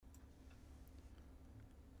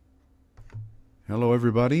Hello,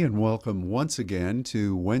 everybody, and welcome once again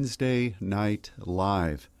to Wednesday Night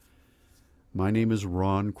Live. My name is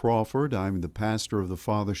Ron Crawford. I'm the pastor of the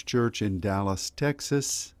Father's Church in Dallas,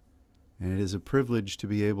 Texas, and it is a privilege to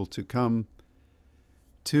be able to come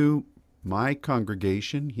to my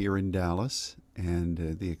congregation here in Dallas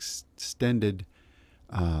and the extended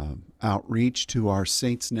outreach to our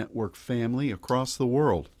Saints Network family across the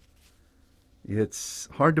world. It's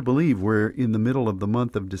hard to believe we're in the middle of the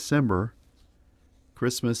month of December.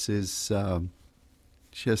 Christmas is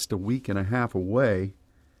just a week and a half away,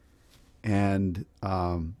 and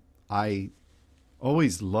I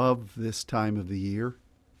always love this time of the year,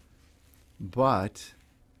 but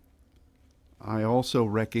I also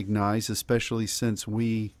recognize, especially since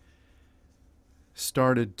we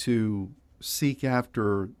started to seek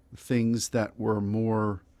after things that were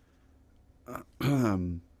more,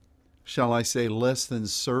 shall I say, less than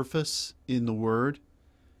surface in the Word,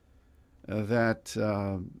 that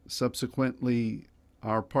subsequently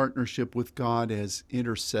our partnership with God as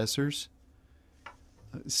intercessors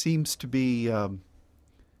seems to be,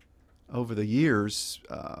 over the years,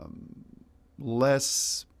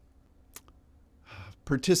 less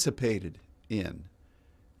participated in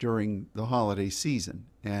during the holiday season.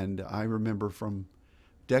 And I remember from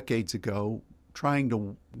decades ago trying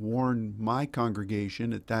to warn my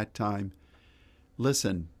congregation at that time,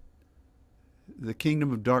 listen, the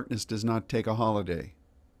kingdom of darkness does not take a holiday.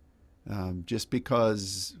 Just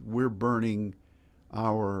because we're burning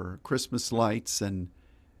our Christmas lights and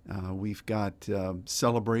we've got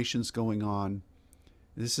celebrations going on,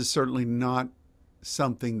 this is certainly not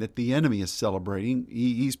something that the enemy is celebrating.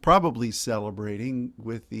 He's probably celebrating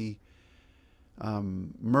with the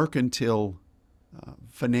mercantile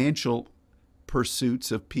financial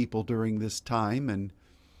pursuits of people during this time, and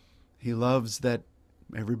he loves that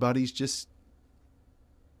everybody's just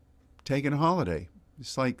taking a holiday.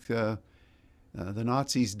 It's like the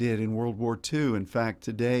Nazis did in World War II. In fact,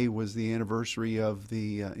 today was the anniversary of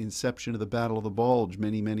the inception of the Battle of the Bulge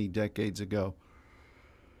many, many decades ago.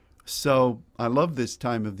 So I love this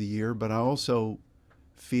time of the year, but I also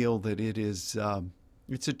feel that it's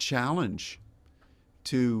a challenge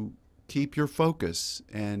to keep your focus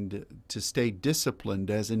and to stay disciplined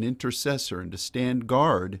as an intercessor and to stand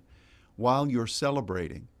guard while you're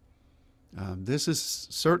celebrating. This has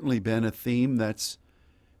certainly been a theme that's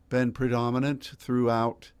been predominant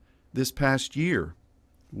throughout this past year.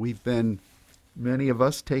 We've been, many of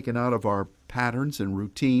us, taken out of our patterns and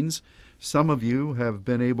routines. Some of you have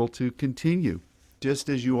been able to continue, just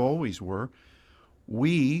as you always were.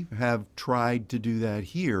 We have tried to do that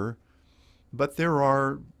here, but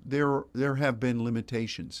there have been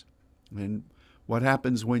limitations. And what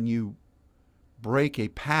happens when you break a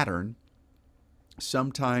pattern,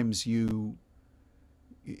 sometimes you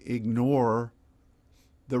ignore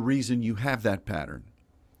the reason you have that pattern.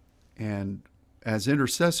 And as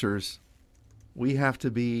intercessors, we have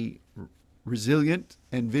to be resilient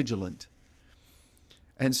and vigilant.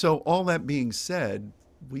 And so all that being said,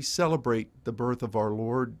 we celebrate the birth of our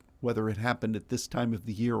Lord, whether it happened at this time of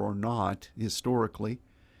the year or not, historically.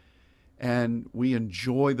 And we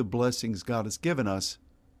enjoy the blessings God has given us,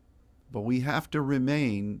 but we have to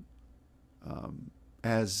remain,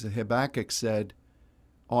 as Habakkuk said,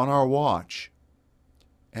 on our watch,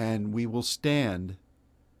 and we will stand,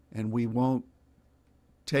 and we won't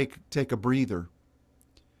take a breather,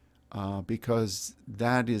 because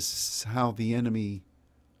that is how the enemy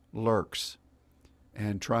lurks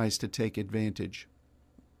and tries to take advantage.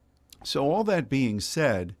 So all that being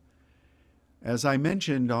said, as I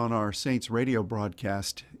mentioned on our Saints radio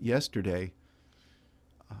broadcast yesterday,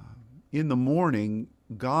 in the morning,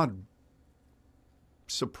 God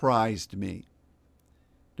surprised me.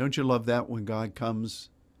 Don't you love that when God comes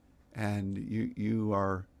and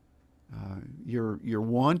you're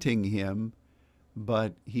wanting Him,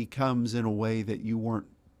 but He comes in a way that you weren't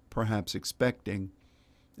perhaps expecting,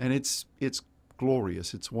 and it's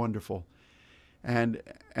glorious, it's wonderful. And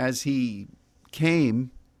as He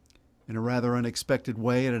came in a rather unexpected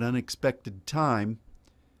way at an unexpected time,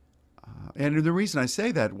 and the reason I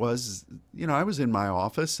say that was, I was in my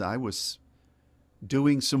office, I was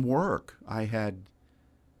doing some work. I had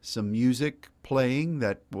some music playing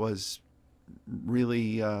that was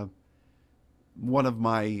really one of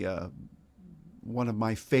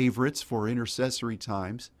my favorites for intercessory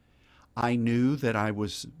times. I knew that I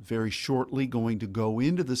was very shortly going to go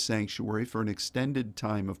into the sanctuary for an extended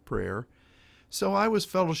time of prayer. So I was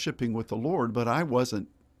fellowshipping with the Lord, but I wasn't,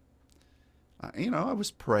 I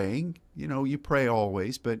was praying. You pray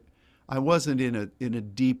always, but I wasn't in a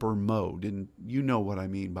deeper mode, and you know what I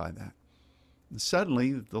mean by that. And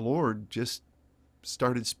suddenly, the Lord just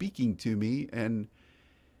started speaking to me, and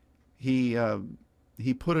he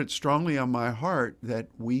put it strongly on my heart that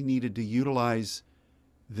we needed to utilize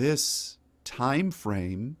this time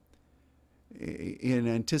frame in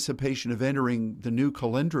anticipation of entering the new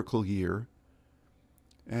calendrical year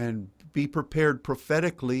and be prepared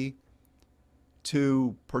prophetically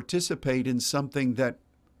to participate in something that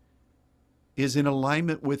is in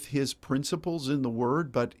alignment with his principles in the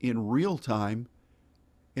Word, but in real time,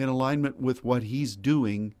 in alignment with what he's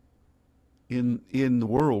doing in the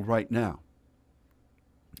world right now.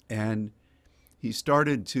 And he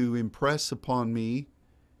started to impress upon me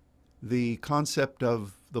the concept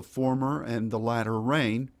of the former and the latter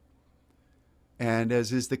rain. And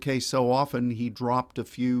as is the case so often, he dropped a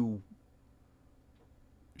few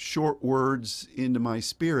short words into my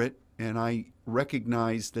spirit, and I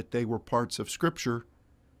recognized that they were parts of Scripture.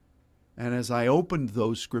 And as I opened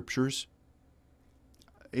those Scriptures,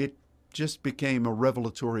 it just became a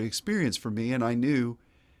revelatory experience for me, and I knew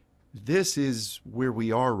this is where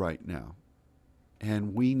we are right now.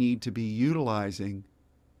 And we need to be utilizing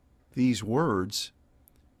these words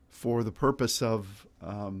for the purpose of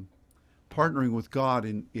partnering with God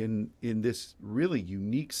in this really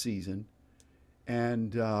unique season,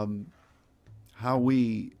 and how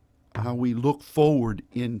we look forward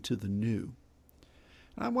into the new.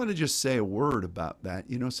 And I want to just say a word about that.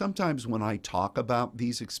 You know, sometimes when I talk about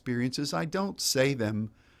these experiences, I don't say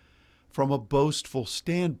them from a boastful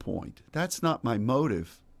standpoint. That's not my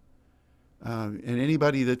motive. And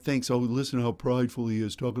anybody that thinks, oh, listen how prideful he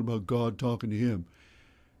is, talking about God talking to him.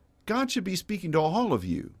 God should be speaking to all of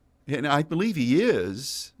you. And I believe he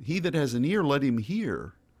is. He that has an ear, let him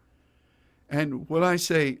hear. And when I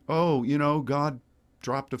say, oh, you know, God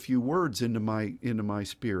dropped a few words into my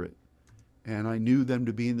spirit, and I knew them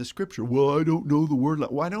to be in the Scripture. Well, I don't know the Word.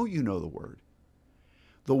 Why don't you know the Word?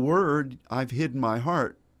 The Word I've hid in my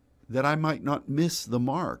heart, that I might not miss the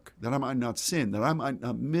mark, that I might not sin, that I might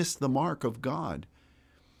not miss the mark of God.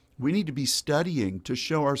 We need to be studying to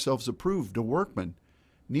show ourselves approved, a workman,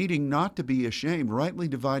 needing not to be ashamed, rightly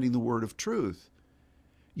dividing the word of truth.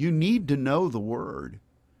 You need to know the Word.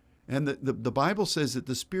 And the Bible says that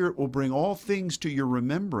the Spirit will bring all things to your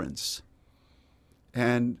remembrance.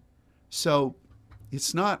 And so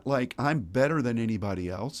it's not like I'm better than anybody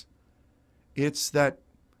else. It's that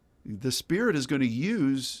the Spirit is going to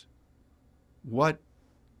use what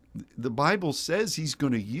the Bible says he's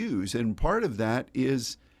going to use. And part of that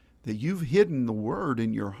is that you've hidden the Word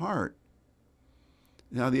in your heart.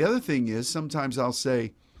 Now, the other thing is, sometimes I'll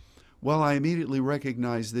say, well, I immediately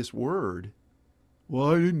recognize this word.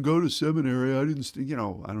 Well, I didn't go to seminary. I didn't, I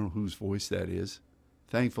don't know whose voice that is.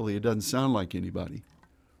 Thankfully, it doesn't sound like anybody.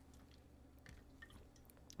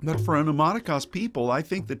 But for a pneumaticos people, I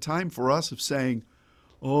think the time for us of saying,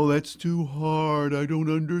 oh, that's too hard, I don't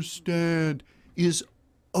understand, is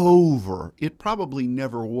over. It probably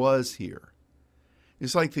never was here.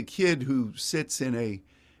 It's like the kid who sits in a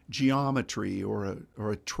geometry or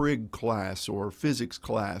a trig class or physics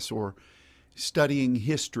class or studying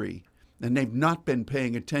history, and they've not been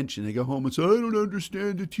paying attention. They go home and say, I don't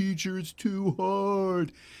understand the teacher, it's too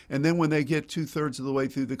hard. And then when they get 2/3 of the way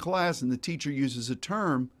through the class and the teacher uses a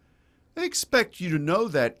term, they expect you to know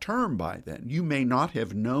that term by then. You may not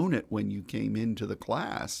have known it when you came into the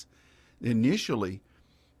class initially,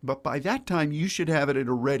 but by that time you should have it at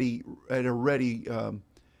a ready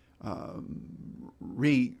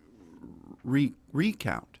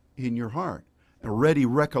recount in your heart, a ready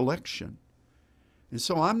recollection. And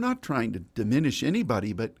so I'm not trying to diminish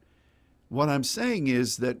anybody, but what I'm saying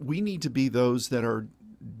is that we need to be those that are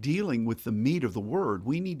dealing with the meat of the Word.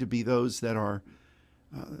 We need to be those that are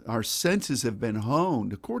our senses have been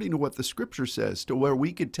honed according to what the Scripture says, to where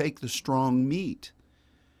we could take the strong meat.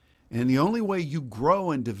 And the only way you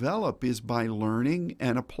grow and develop is by learning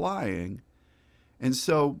and applying. And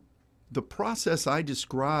so the process I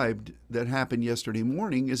described that happened yesterday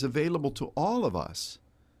morning is available to all of us.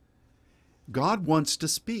 God wants to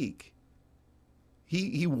speak.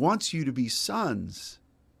 He wants you to be sons.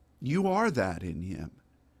 You are that in Him.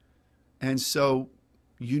 And so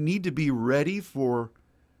you need to be ready for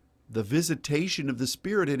the visitation of the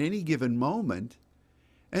Spirit at any given moment.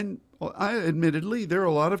 And admittedly, there are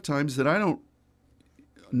a lot of times that I don't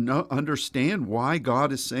understand why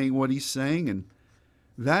God is saying what He's saying, and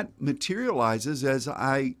that materializes as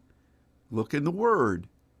I look in the Word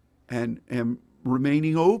and am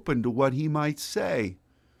remaining open to what He might say.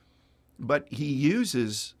 But He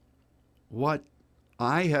uses what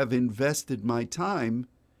I have invested my time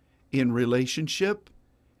in relationship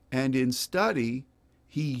and in study.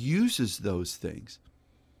 He uses those things.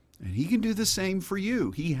 And he can do the same for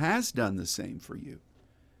you. He has done the same for you.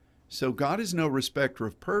 So God is no respecter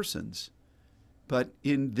of persons. But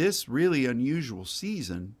in this really unusual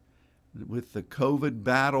season, with the COVID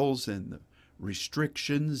battles and the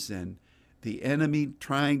restrictions and the enemy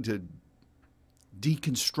trying to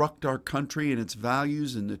deconstruct our country and its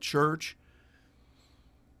values and the church,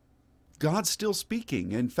 God's still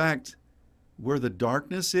speaking. In fact, where the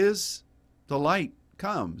darkness is, the light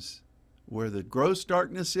comes. Where the gross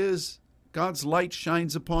darkness is, God's light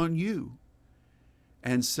shines upon you.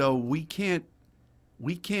 And so we can't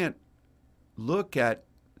look at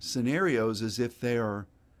scenarios as if they are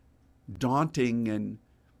daunting and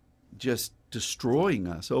just destroying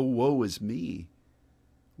us. Oh, woe is me.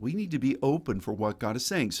 We need to be open for what God is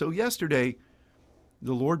saying. So yesterday,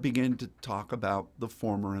 the Lord began to talk about the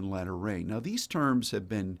former and latter rain. Now, these terms have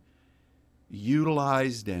been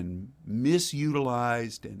utilized and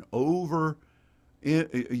misutilized and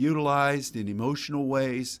utilized in emotional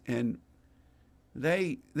ways, and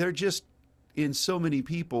they're just in so many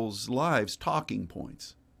people's lives talking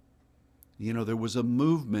points. You know, there was a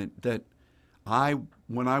movement that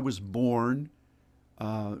when I was born,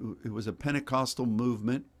 it was a Pentecostal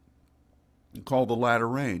movement called the Latter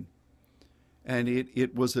Rain. And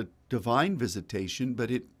it was a divine visitation,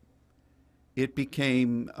 but it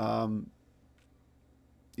became,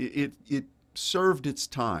 it served its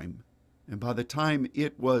time. And by the time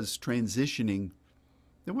it was transitioning,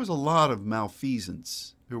 there was a lot of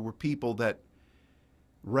malfeasance. There were people that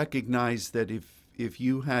recognized that if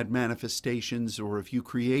you had manifestations or if you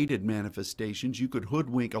created manifestations, you could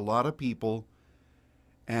hoodwink a lot of people,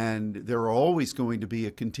 and there are always going to be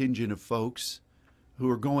a contingent of folks who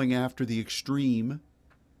are going after the extreme,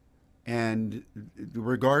 and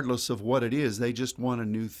regardless of what it is, they just want a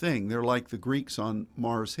new thing. They're like the Greeks on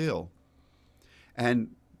Mars Hill.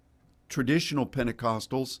 And traditional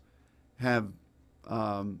Pentecostals have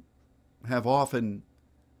often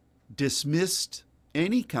dismissed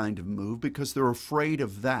any kind of move because they're afraid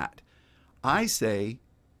of that. I say,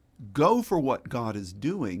 go for what God is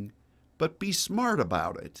doing, but be smart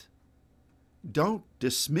about it. Don't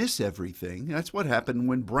dismiss everything. That's what happened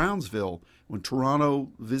when when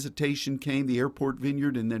Toronto visitation came, the airport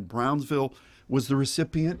vineyard, and then Brownsville was the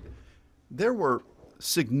recipient. There were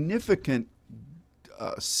significant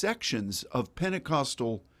sections of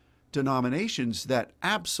Pentecostal denominations that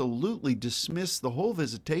absolutely dismissed the whole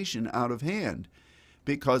visitation out of hand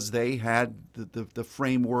because they had the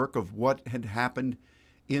framework of what had happened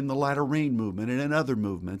in the Latter Rain movement and in other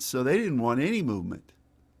movements. So they didn't want any movement.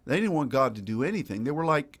 They didn't want God to do anything. They were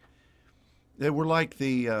like the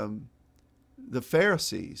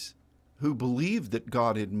Pharisees who believed that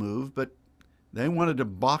God had moved, but they wanted to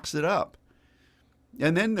box it up.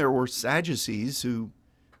 And then there were Sadducees who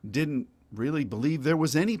didn't really believe there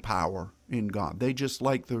was any power in God. They just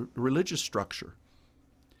liked the religious structure.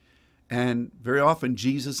 And very often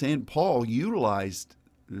Jesus and Paul utilized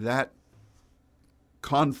that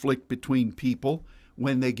conflict between people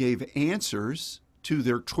when they gave answers to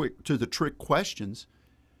the trick questions,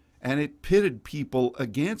 and it pitted people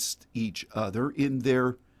against each other in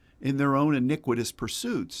their own iniquitous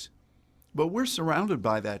pursuits. But we're surrounded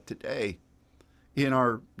by that today in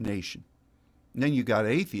our nation. And then you got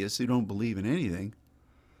atheists who don't believe in anything.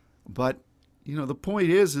 But, you know, the point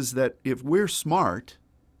is that if we're smart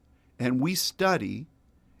and we study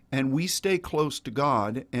and we stay close to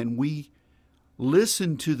God and we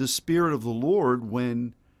listen to the Spirit of the Lord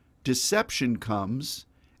when deception comes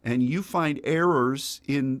and you find errors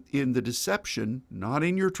in the deception, not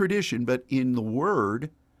in your tradition, but in the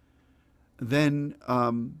Word, then,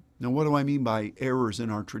 now what do I mean by errors in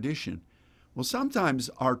our tradition? Well, sometimes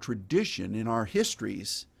our tradition in our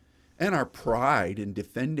histories and our pride in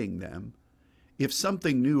defending them, if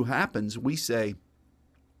something new happens, we say,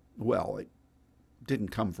 well, it didn't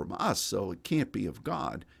come from us, so it can't be of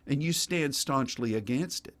God. And you stand staunchly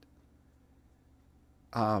against it.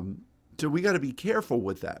 So we got to be careful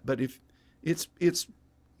with that. But if it's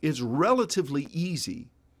relatively easy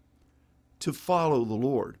to follow the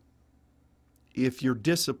Lord if you're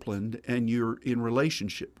disciplined and you're in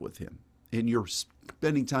relationship with Him and you're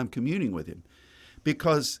spending time communing with Him,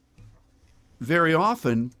 because very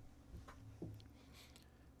often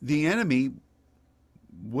the enemy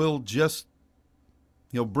will just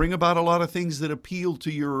bring about a lot of things that appeal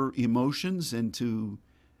to your emotions and to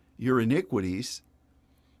your iniquities.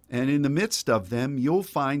 And in the midst of them, you'll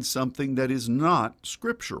find something that is not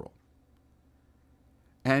scriptural.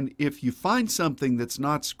 And if you find something that's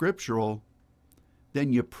not scriptural,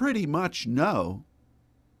 then you pretty much know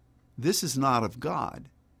this is not of God.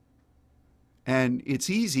 And it's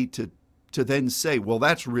easy to to then say, well,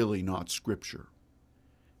 that's really not Scripture.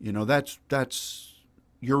 You know, that's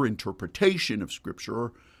your interpretation of Scripture.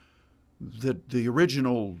 Or the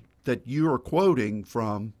original that you're quoting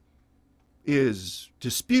from is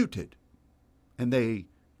disputed. And they,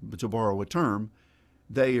 to borrow a term,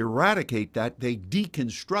 they eradicate that, they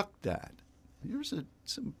deconstruct that. There's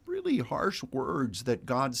some really harsh words that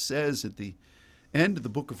God says at the end of the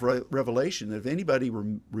book of Revelation, that if anybody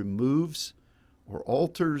removes or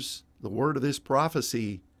alters the word of this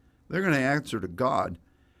prophecy, they're going to answer to God.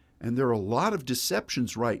 And there are a lot of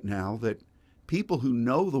deceptions right now that people who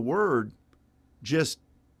know the word just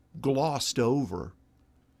glossed over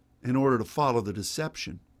in order to follow the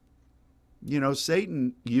deception. You know,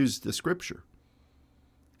 Satan used the Scripture.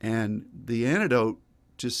 And the antidote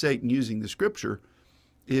to Satan using the Scripture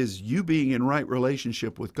is you being in right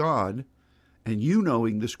relationship with God and you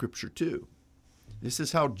knowing the Scripture too. This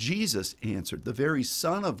is how Jesus answered. The very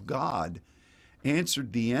Son of God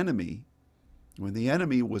answered the enemy when the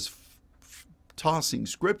enemy was tossing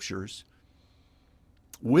Scriptures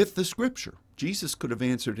with the Scripture. Jesus could have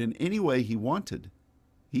answered in any way he wanted.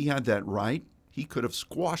 He had that right. He could have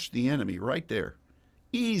squashed the enemy right there,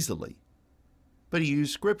 easily. But he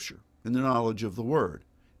used Scripture and the knowledge of the Word.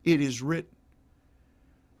 It is written.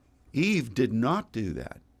 Eve did not do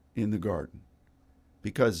that in the garden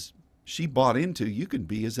because she bought into, you can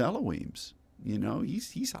be his Elohims. You know,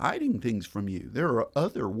 he's hiding things from you. There are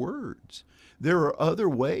other words. There are other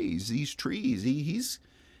ways. These trees, he's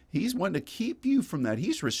wanting to keep you from that.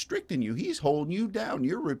 He's restricting you. He's holding you down.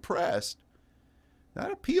 You're repressed.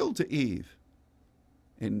 That appealed to Eve.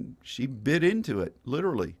 And she bit into it,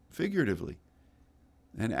 literally, figuratively.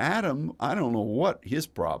 And Adam, I don't know what his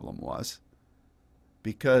problem was,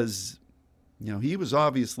 because, you know, he was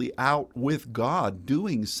obviously out with God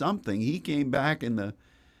doing something. He came back in the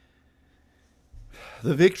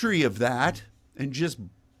victory of that and just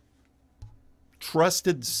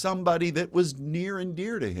trusted somebody that was near and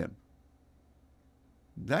dear to him.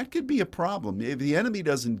 That could be a problem. If the enemy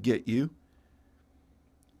doesn't get you,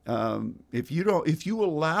 if you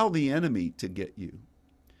allow the enemy to get you,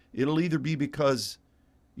 it'll either be because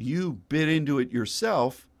you bit into it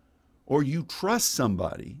yourself, or you trust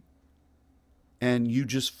somebody and you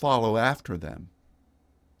just follow after them.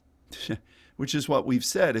 Which is what we've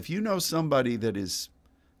said. If you know somebody that is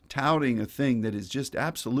touting a thing that is just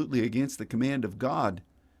absolutely against the command of God,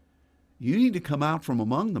 you need to come out from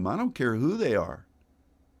among them. I don't care who they are.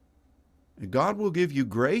 And God will give you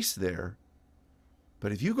grace there.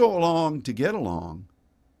 But if you go along to get along,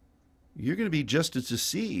 you're going to be just as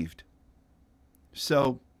deceived.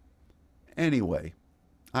 So, anyway,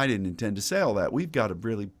 I didn't intend to say all that. We've got a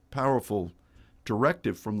really powerful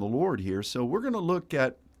directive from the Lord here. So we're going to look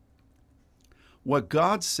at what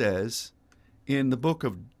God says in the book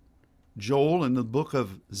of Joel and the book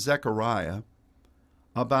of Zechariah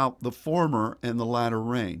about the former and the latter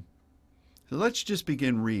rain. So let's just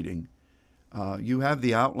begin reading. You have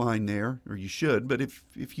the outline there, or you should, but if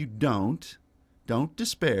you don't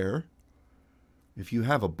despair. If you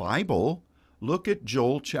have a Bible, look at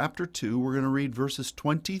Joel chapter 2. We're going to read verses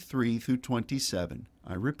 23 through 27.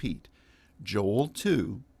 I repeat, Joel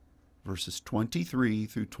 2, verses 23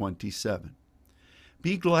 through 27.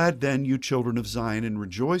 Be glad then, you children of Zion, and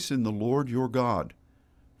rejoice in the Lord your God,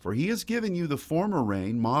 for he has given you the former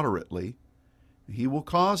rain moderately. He will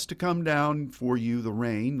cause to come down for you the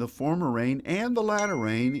rain, the former rain, and the latter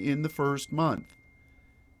rain in the first month.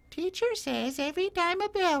 Teacher says every time a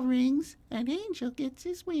bell rings, an angel gets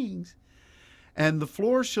his wings. And the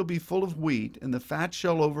floor shall be full of wheat, and the fat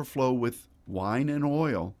shall overflow with wine and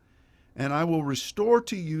oil. And I will restore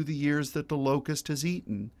to you the years that the locust has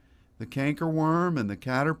eaten, the cankerworm and the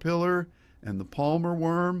caterpillar and the palmer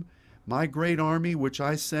worm, my great army which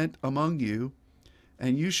I sent among you.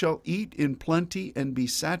 And you shall eat in plenty and be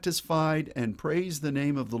satisfied, and praise the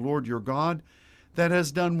name of the Lord your God, that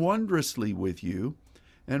has done wondrously with you.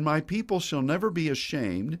 And my people shall never be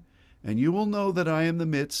ashamed, and you will know that I am the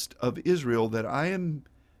midst of Israel, that I am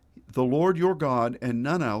the Lord your God, and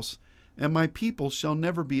none else, and my people shall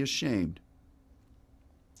never be ashamed.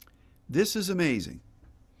 This is amazing.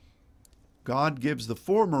 God gives the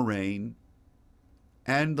former rain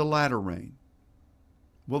and the latter rain.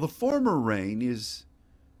 Well, the former rain is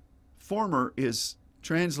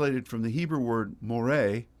translated from the Hebrew word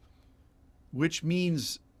moreh, which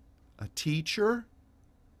means a teacher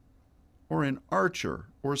or an archer,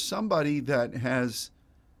 or somebody that has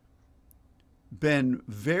been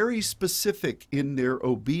very specific in their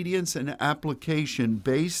obedience and application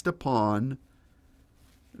based upon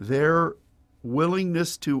their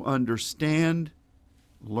willingness to understand,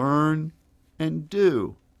 learn, and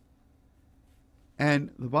do.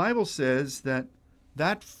 And the Bible says that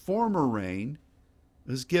that former rain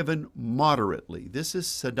is given moderately. This is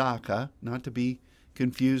tzedakah, not to be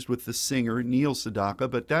confused with the singer Neil Sedaka,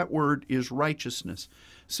 but that word is righteousness.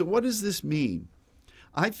 So what does this mean?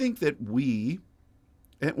 I think that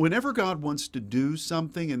whenever God wants to do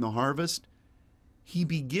something in the harvest, he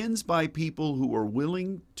begins by people who are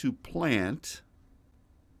willing to plant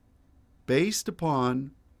based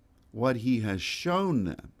upon what he has shown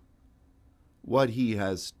them, what he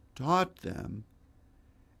has taught them,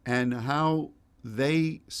 and how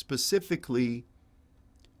they specifically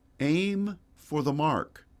aim for the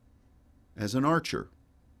mark as an archer.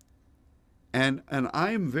 And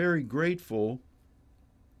I am very grateful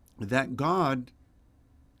that God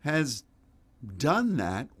has done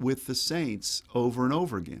that with the saints over and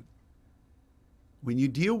over again. When you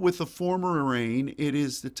deal with the former rain, it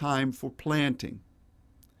is the time for planting.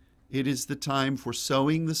 It is the time for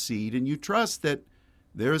sowing the seed, and you trust that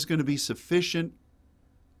there is going to be sufficient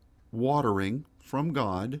watering from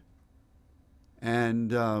God,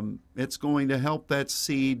 and it's going to help that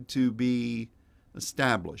seed to be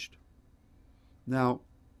established. Now,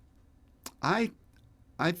 I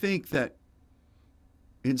think that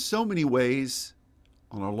in so many ways,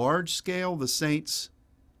 on a large scale, the saints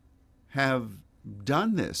have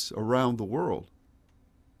done this around the world.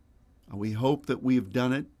 We hope that we've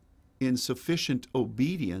done it in sufficient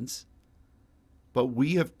obedience, but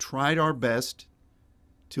we have tried our best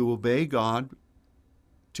to obey God,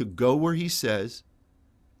 to go where he says,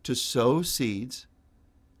 to sow seeds.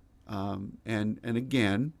 And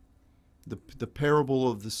again, the parable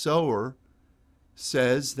of the sower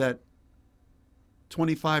says that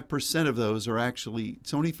 25% of those are actually,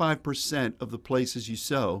 25% of the places you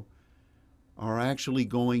sow are actually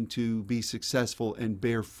going to be successful and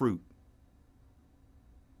bear fruit.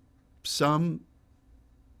 Some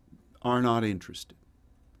are not interested.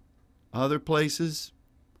 Other places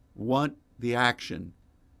want the action,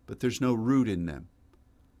 but there's no root in them.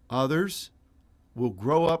 Others will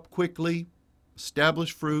grow up quickly,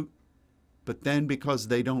 establish fruit, but then because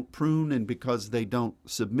they don't prune and because they don't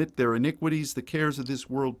submit their iniquities, the cares of this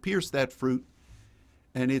world pierce that fruit,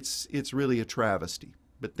 and it's really a travesty.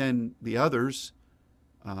 But then the others,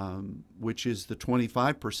 which is the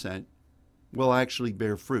 25%, will actually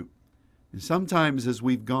bear fruit. And sometimes as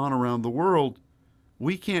we've gone around the world,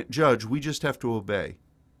 we can't judge, we just have to obey.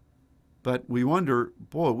 But we wonder,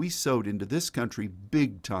 boy, we sowed into this country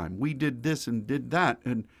big time. We did this and did that,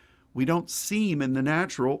 and we don't seem in the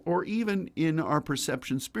natural or even in our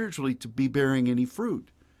perception spiritually to be bearing any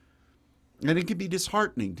fruit. And it can be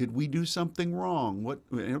disheartening. Did we do something wrong?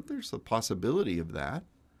 There's a possibility of that.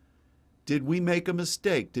 Did we make a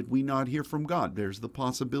mistake? Did we not hear from God? There's the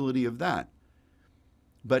possibility of that.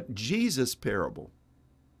 But Jesus' parable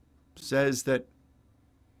says that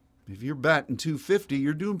if you're batting .250,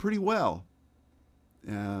 you're doing pretty well.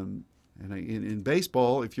 And in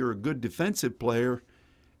baseball, if you're a good defensive player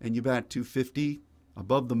and you bat .250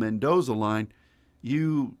 above the Mendoza line,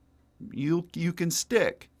 you can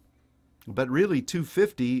stick. But really,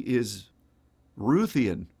 .250 is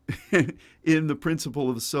Ruthian in the principle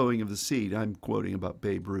of the sowing of the seed. I'm quoting about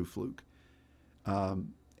Babe Ruth, Luke.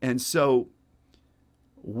 And so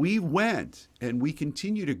we went, and we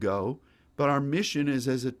continue to go, but our mission is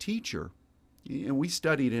as a teacher. And we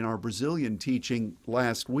studied in our Brazilian teaching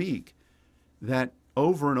last week that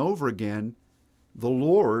over and over again, the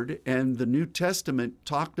Lord and the New Testament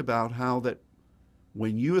talked about how that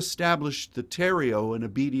when you establish the tereo in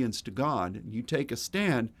obedience to God, and you take a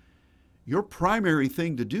stand, your primary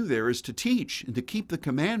thing to do there is to teach and to keep the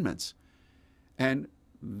commandments. And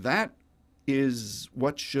that is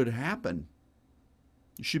what should happen.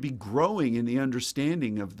 You should be growing in the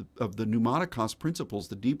understanding of the pneumatikos principles,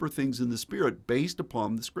 the deeper things in the Spirit based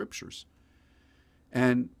upon the Scriptures.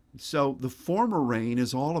 And so the former rain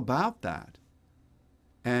is all about that.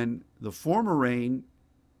 And the former rain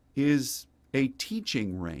is a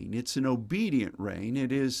teaching rain. It's an obedient rain.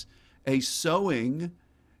 It is a sowing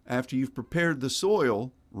after you've prepared the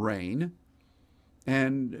soil rain.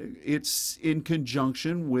 And it's in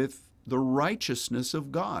conjunction with the righteousness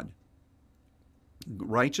of God.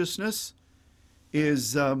 Righteousness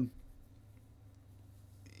is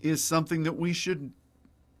something that we should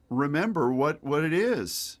remember what it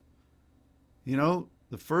is. You know,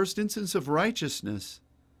 the first instance of righteousness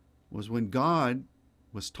was when God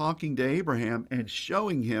was talking to Abraham and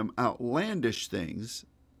showing him outlandish things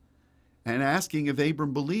and asking if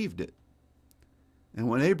Abram believed it. And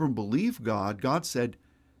when Abram believed God, God said,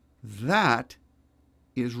 that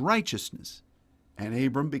is righteousness. And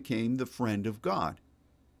Abram became the friend of God.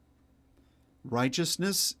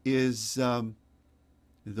 Righteousness is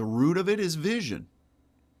The root of it is vision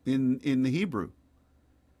in the Hebrew.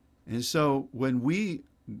 And so when we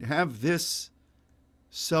have this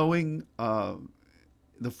sowing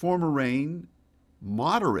the former rain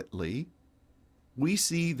moderately, we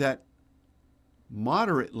see that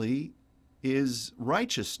moderately is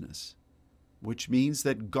righteousness, which means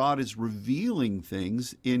that God is revealing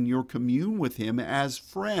things in your commune with Him as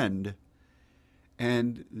friend.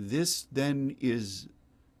 And this then is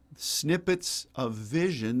snippets of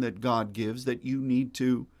vision that God gives that you need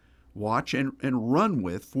to watch and run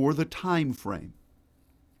with for the time frame.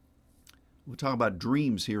 We'll talk about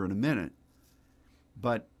dreams here in a minute,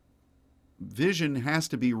 but vision has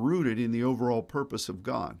to be rooted in the overall purpose of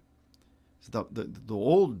God. The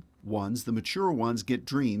old ones, the mature ones, get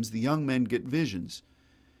dreams. The young men get visions.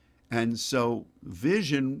 And so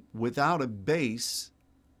vision without a base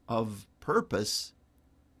of purpose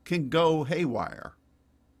can go haywire.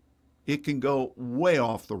 It can go way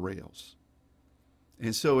off the rails.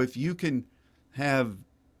 And so if you can have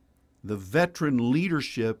the veteran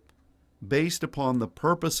leadership based upon the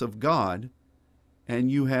purpose of God,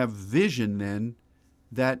 and you have vision then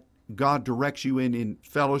that God directs you in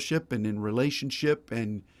fellowship and in relationship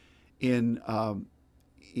and in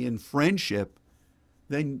friendship,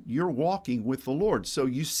 then you're walking with the Lord. So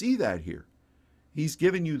you see that here. He's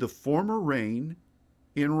given you the former rain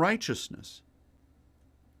in righteousness.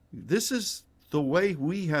 This is the way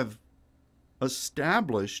we have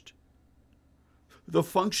established the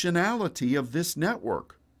functionality of this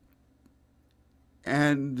network.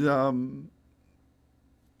 And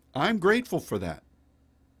I'm grateful for that.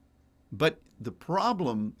 But the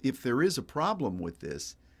problem, if there is a problem with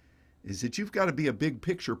this, is that you've got to be a big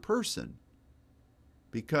picture person,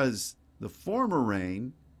 because the former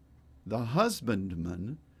rain, the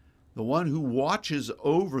husbandman, the one who watches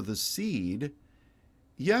over the seed,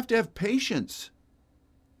 you have to have patience.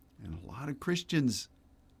 And a lot of Christians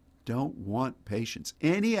don't want patience.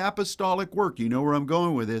 Any apostolic work, you know where I'm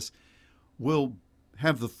going with this, will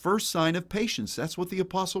have the first sign of patience. That's what the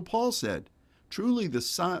Apostle Paul said. Truly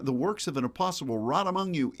the works of an apostle will wrought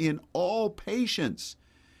among you in all patience,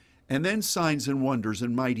 and then signs and wonders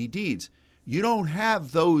and mighty deeds. You don't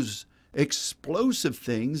have those explosive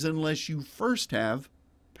things unless you first have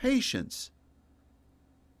patience.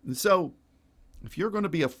 And so, if you're going to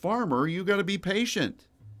be a farmer, you got to be patient.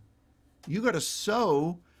 You got to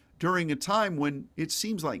sow during a time when it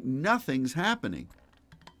seems like nothing's happening.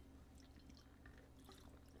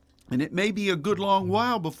 And it may be a good long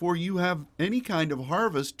while before you have any kind of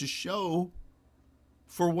harvest to show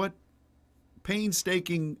for what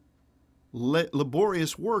painstaking,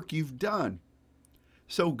 laborious work you've done.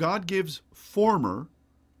 So God gives former,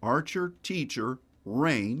 archer, teacher,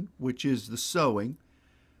 rain, which is the sowing,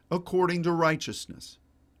 according to righteousness.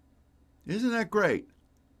 Isn't that great?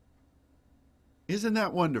 Isn't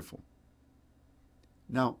that wonderful?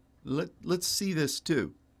 Now, let's see this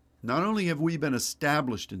too. Not only have we been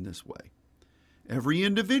established in this way, every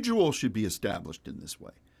individual should be established in this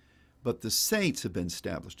way, but the saints have been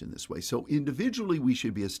established in this way. So individually we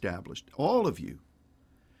should be established, all of you.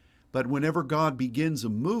 But whenever God begins a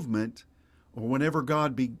movement, or whenever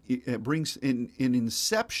God brings in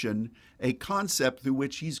inception a concept through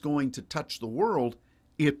which He's going to touch the world,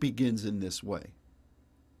 it begins in this way.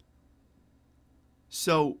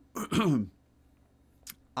 So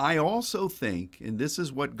I also think, and this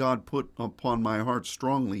is what God put upon my heart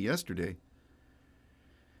strongly yesterday,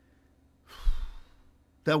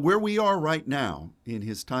 that where we are right now in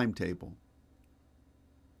His timetable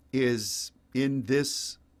is in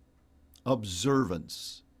this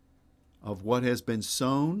observance of what has been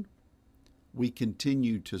sown. We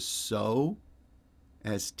continue to sow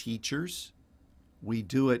as teachers. We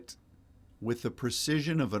do it with the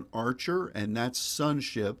precision of an archer, and that's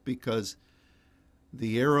sonship, because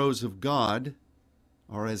the arrows of God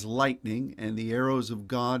are as lightning, and the arrows of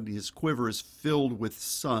God, His quiver is filled with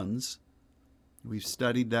suns. We've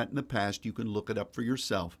studied that in the past. You can look it up for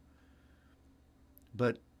yourself.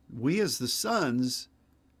 But we as the sons,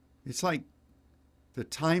 it's like the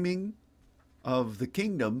timing of the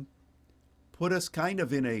kingdom put us kind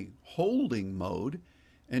of in a holding mode.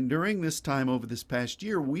 And during this time over this past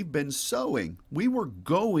year, we've been sowing. We were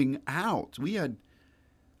going out. We had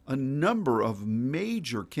a number of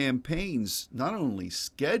major campaigns, not only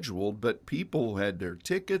scheduled, but people had their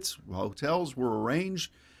tickets, hotels were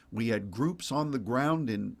arranged. We had groups on the ground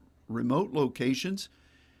in remote locations.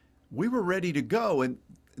 We were ready to go, and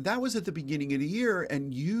that was at the beginning of the year,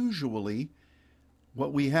 and usually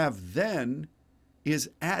what we have then is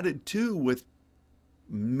added to with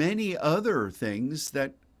many other things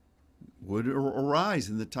that would arise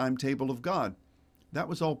in the timetable of God. that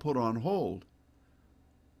was all put on hold.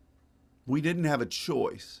 We didn't have a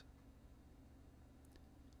choice.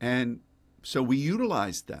 And so we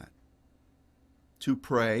utilized that to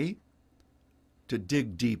pray, to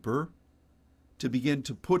dig deeper, to begin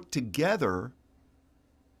to put together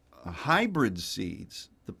hybrid seeds,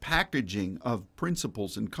 the packaging of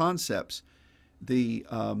principles and concepts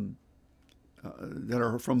that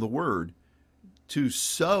are from the Word, to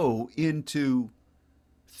sow into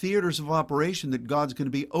theaters of operation that God's going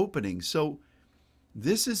to be opening. So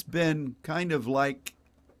this has been kind of like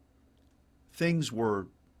things were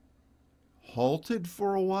halted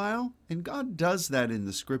for a while, and God does that in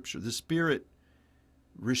the Scripture. The Spirit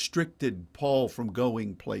restricted Paul from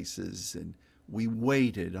going places, and we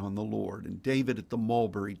waited on the Lord, and David at the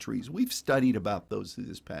mulberry trees. We've studied about those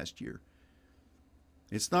this past year.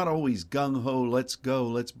 It's not always gung-ho, let's go,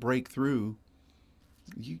 let's break through.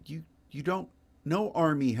 You don't, no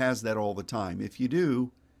army has that all the time. If you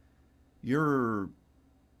do, you're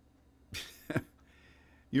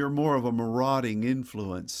more of a marauding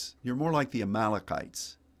influence. You're more like the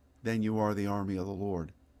Amalekites than you are the army of the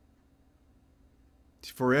Lord.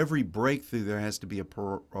 For every breakthrough, there has to be a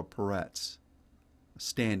Peretz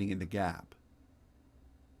standing in the gap.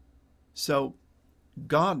 So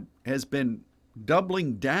God has been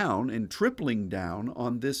doubling down and tripling down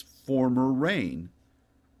on this former rain.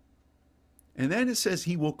 And then it says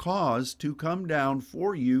he will cause to come down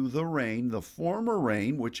for you the rain, the former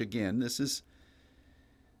rain, which again,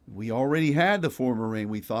 we already had the former rain,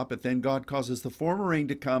 we thought, but then God causes the former rain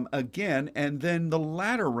to come again, and then the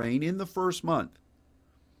latter rain in the first month.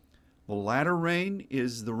 The latter rain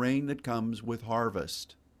is the rain that comes with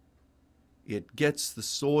harvest. It gets the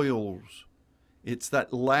soils. It's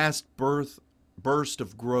that last burst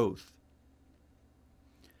of growth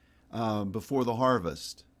before the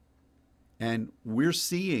harvest. And we're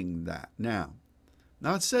seeing that now.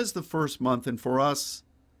 Now it says the first month, and for us,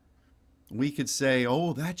 we could say,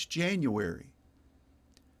 oh, that's January.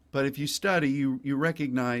 But if you study, you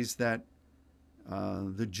recognize that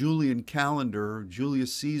the Julian calendar,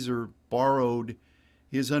 Julius Caesar borrowed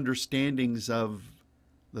his understandings of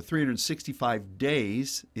the 365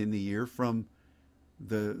 days in the year from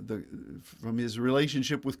from his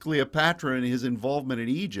relationship with Cleopatra and his involvement in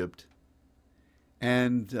Egypt.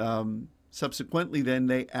 And subsequently, then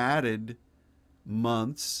they added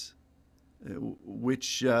months,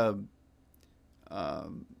 which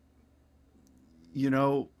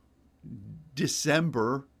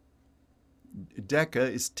December,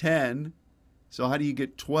 Deca is 10, so how do you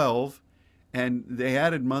get 12? And they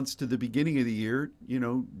added months to the beginning of the year,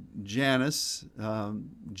 Janus,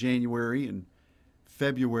 January and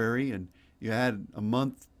February, and you had a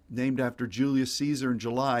month named after Julius Caesar in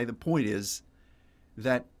July. The point is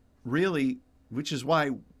that really, which is why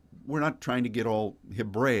we're not trying to get all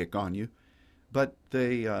Hebraic on you, but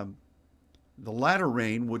the latter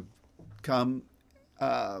rain would come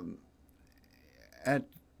at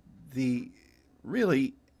the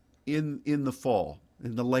really in the fall,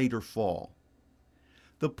 in the later fall.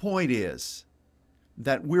 The point is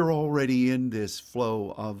that we're already in this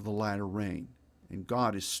flow of the latter rain, and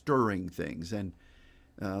God is stirring things, and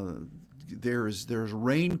there's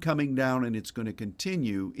rain coming down, and it's going to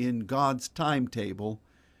continue in God's timetable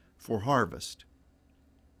for harvest.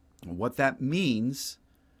 What that means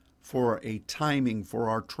for a timing for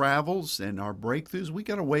our travels and our breakthroughs, we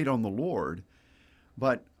got to wait on the Lord.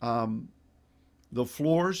 But the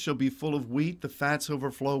floors shall be full of wheat, the fats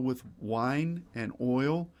overflow with wine and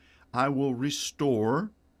oil. I will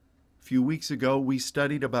restore. A few weeks ago, we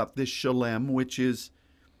studied about this shalem, which is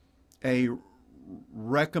a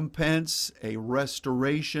recompense, a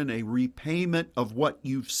restoration, a repayment of what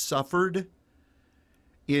you've suffered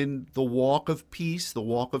in the walk of peace, the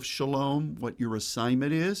walk of shalom, what your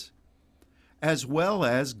assignment is, as well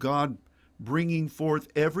as God bringing forth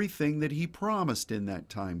everything that he promised in that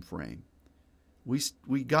time frame.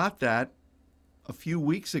 We got that a few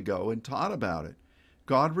weeks ago and taught about it.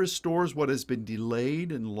 God restores what has been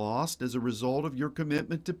delayed and lost as a result of your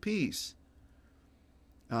commitment to peace.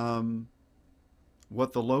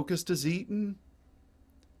 What the locust has eaten,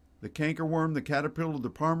 the cankerworm, the caterpillar, the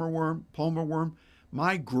palmer worm,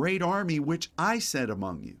 my great army which I sent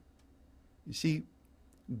among you. You see,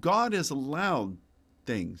 God has allowed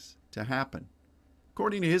things to happen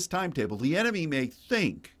according to his timetable. The enemy may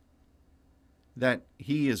think that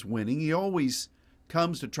he is winning. He always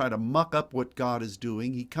comes to try to muck up what God is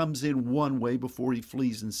doing. He comes in one way before he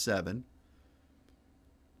flees in seven.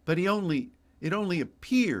 But it only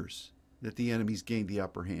appears that the enemy's gained the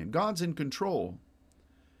upper hand. God's in control.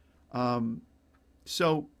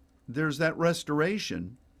 So there's that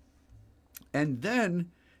restoration. And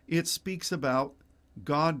then it speaks about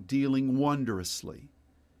God dealing wondrously.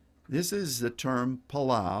 This is the term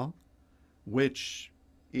palau, which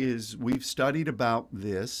is, we've studied about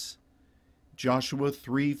this. Joshua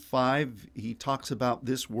 3:5, he talks about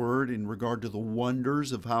this word in regard to the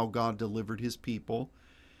wonders of how God delivered his people.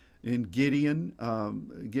 In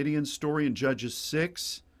Gideon's story in Judges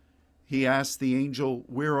 6, he asked the angel,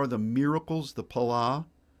 where are the miracles, the palau?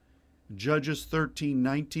 Judges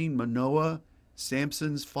 13:19, Manoah,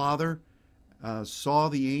 Samson's father, saw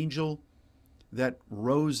the angel that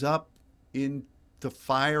rose up in the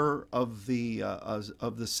fire of the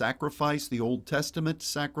sacrifice, the Old Testament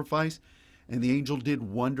sacrifice, and the angel did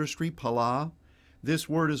wondrously, palau. This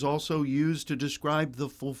word is also used to describe the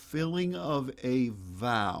fulfilling of a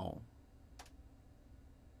vow.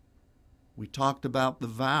 We talked about the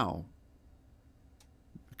vow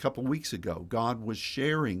a couple weeks ago. God was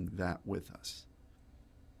sharing that with us.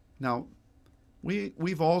 Now,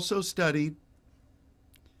 we've also studied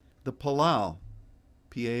the palal,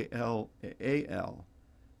 P-A-L-A-L,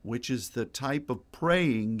 which is the type of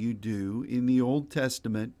praying you do in the Old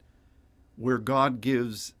Testament where God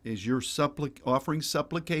gives, as you're offering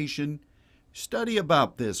supplication. Study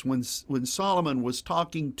about this. When Solomon was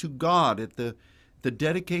talking to God at the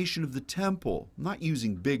dedication of the temple, I'm not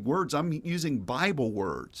using big words, I'm using Bible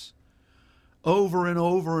words. Over and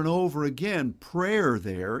over and over again, prayer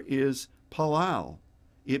there is palal.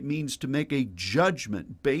 It means to make a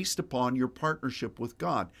judgment based upon your partnership with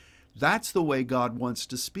God. That's the way God wants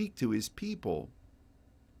to speak to his people.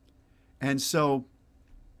 And so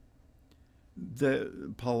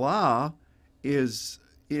the palau is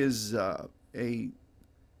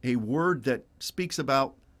a word that speaks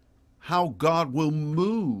about how God will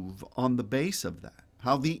move on the base of that,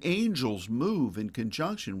 how the angels move in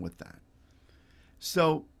conjunction with that.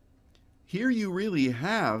 So here you really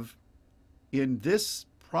have, in this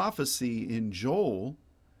prophecy in Joel,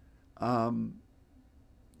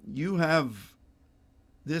 you have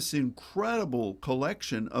this incredible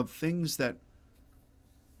collection of things that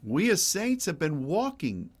we as saints have been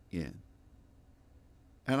walking in.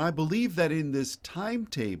 And I believe that in this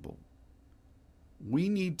timetable, we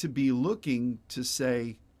need to be looking to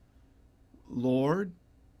say, Lord,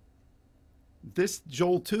 this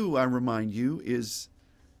Joel 2, I remind you, is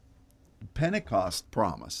Pentecost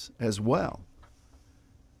promise as well.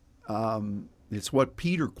 It's what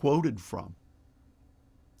Peter quoted from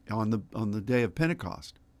on the day of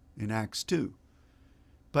Pentecost in Acts 2.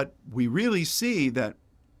 But we really see that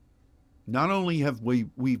not only have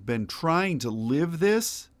we've been trying to live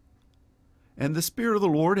this, and the Spirit of the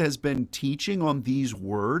Lord has been teaching on these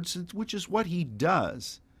words, which is what he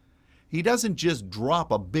does. He doesn't just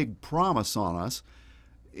drop a big promise on us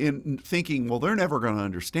in thinking, well, they're never going to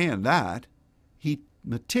understand that. He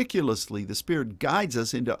meticulously, the Spirit guides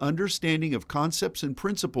us into understanding of concepts and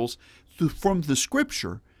principles from the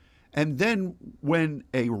Scripture. And then when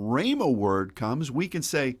a rhema word comes, we can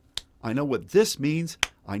say, I know what this means,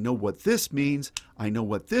 I know what this means, I know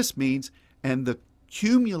what this means, and the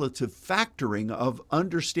cumulative factoring of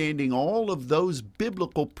understanding all of those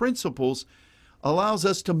biblical principles allows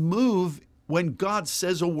us to move when God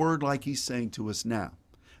says a word like he's saying to us now.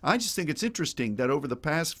 I just think it's interesting that over the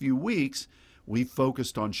past few weeks, we've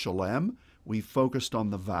focused on Shalem, we've focused on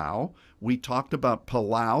the vow, we talked about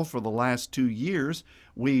palau for the last 2 years,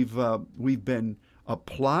 we've been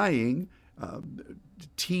applying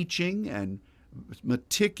teaching and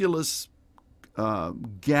meticulous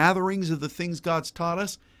gatherings of the things God's taught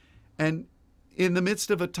us, and in the midst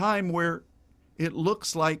of a time where it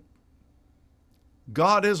looks like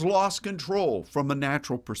God has lost control from a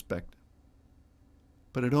natural perspective.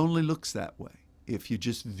 But it only looks that way if you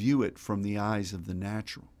just view it from the eyes of the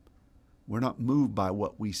natural. We're not moved by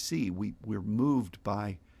what we see. We're moved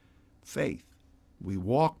by faith. We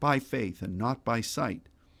walk by faith and not by sight.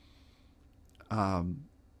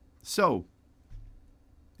 So,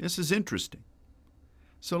 this is interesting.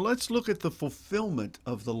 So let's look at the fulfillment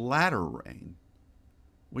of the latter rain,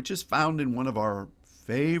 which is found in one of our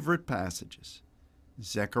favorite passages,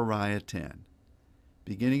 Zechariah 10,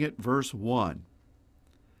 beginning at verse 1.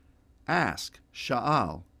 Ask,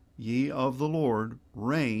 Sha'al, ye of the Lord,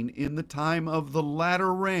 rain in the time of the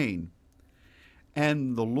latter rain.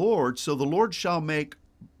 And the Lord shall make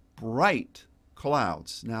bright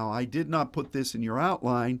clouds. Now, I did not put this in your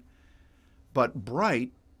outline, but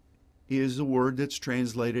bright is a word that's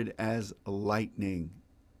translated as lightning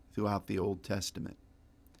throughout the Old Testament.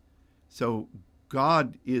 So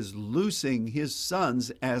God is loosing his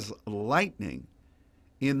sons as lightning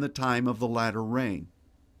in the time of the latter rain.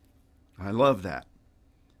 I love that.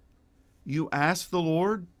 You ask the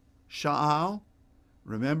Lord, Sha'al,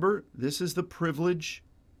 remember, this is the privilege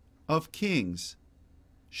of kings.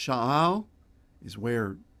 Sha'al is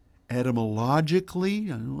where etymologically,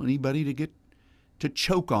 I don't want anybody to get to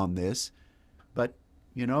choke on this, but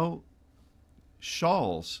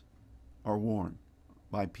shawls are worn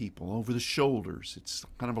by people over the shoulders. It's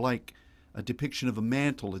kind of like a depiction of a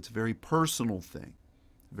mantle. It's a very personal thing,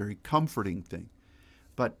 a very comforting thing.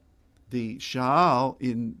 But the sha'al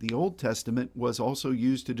in the Old Testament was also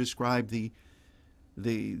used to describe the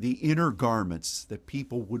inner garments that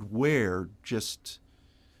people would wear just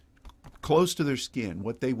close to their skin,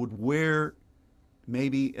 what they would wear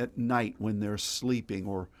maybe at night when they're sleeping,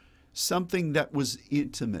 or something that was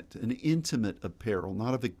intimate, an intimate apparel,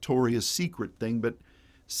 not a Victoria's Secret thing, but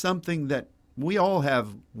something that we all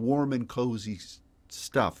have warm and cozy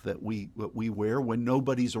stuff that we wear when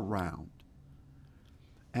nobody's around.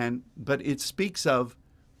 But it speaks of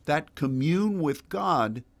that commune with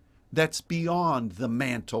God that's beyond the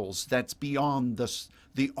mantles, that's beyond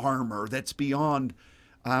the armor, that's beyond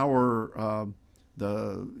our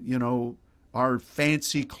our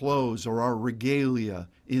fancy clothes or our regalia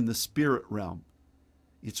in the spirit realm.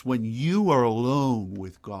 It's when you are alone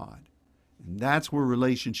with God. And that's where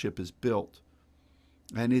relationship is built.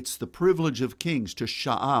 And it's the privilege of kings to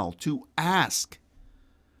sha'al, to ask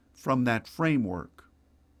from that framework.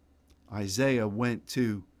 Isaiah went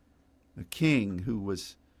to a king who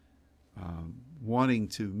was wanting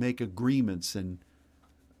to make agreements and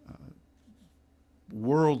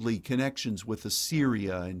worldly connections with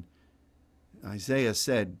Assyria, and Isaiah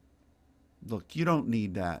said, look, you don't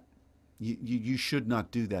need that. You should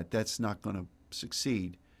not do that. That's not going to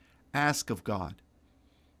succeed. Ask of God.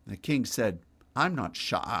 The king said, I'm not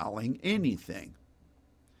sha'aling anything.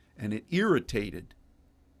 And it irritated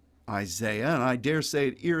Isaiah, and I dare say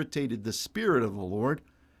it irritated the Spirit of the Lord,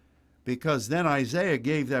 because then Isaiah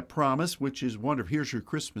gave that promise, which is wonderful. Here's your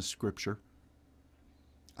Christmas scripture.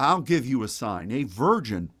 I'll give you a sign. A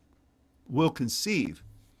virgin will conceive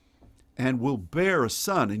and will bear a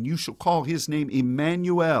son, and you shall call his name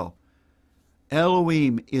Emmanuel.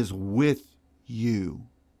 Elohim is with you.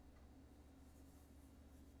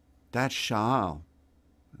 That's Sha'al.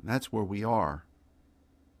 That's where we are.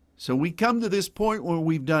 So we come to this point where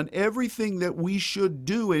we've done everything that we should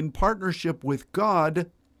do in partnership with God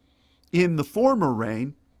in the former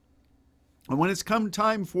reign. And when it's come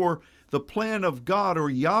time for the plan of God or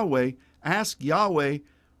Yahweh, ask Yahweh,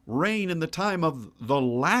 reign in the time of the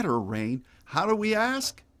latter rain. How do we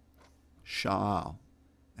ask? Sha'al.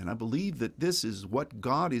 And I believe that this is what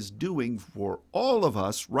God is doing for all of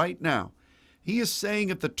us right now. He is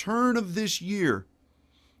saying at the turn of this year,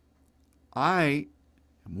 I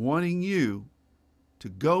am wanting you to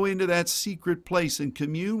go into that secret place and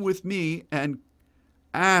commune with me and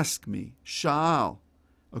ask me, Sha'al,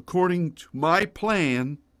 according to my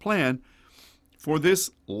plan for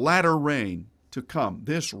this latter rain to come,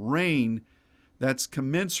 this rain that's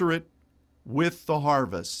commensurate with the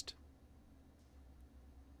harvest.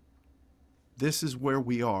 This is where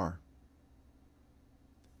we are.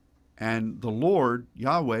 And the Lord,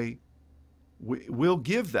 Yahweh, will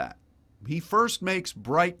give that. He first makes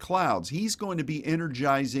bright clouds. He's going to be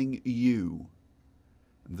energizing you.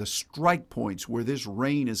 The strike points where this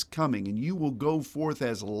rain is coming, and you will go forth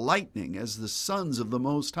as lightning, as the sons of the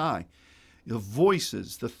Most High. The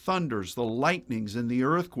voices, the thunders, the lightnings, and the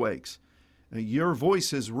earthquakes. Your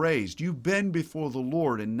voice is raised. You've been before the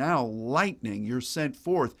Lord, and now lightning, you're sent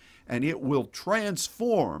forth, and it will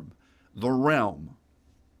transform the realm.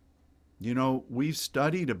 You know, we've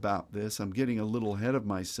studied about this. I'm getting a little ahead of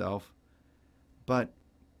myself, but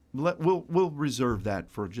we'll reserve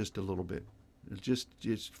that for just a little bit.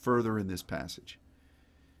 Just further in this passage.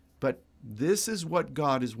 But this is what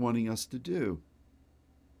God is wanting us to do.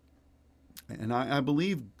 And I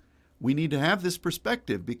believe we need to have this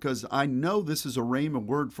perspective, because I know this is a rhema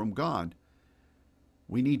word from God.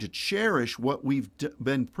 We need to cherish what we've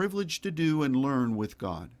been privileged to do and learn with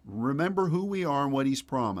God. Remember who we are and what He's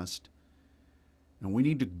promised. And we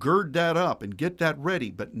need to gird that up and get that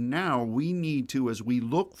ready. But now we need to, as we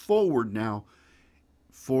look forward now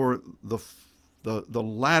for the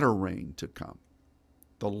latter rain to come,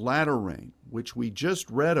 the latter rain, which we just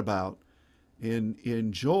read about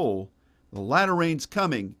in Joel. The latter rain's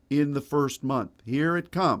coming in the first month. Here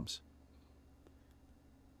it comes.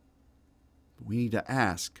 We need to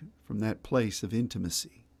ask from that place of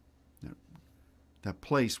intimacy, that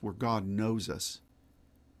place where God knows us,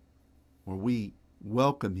 where we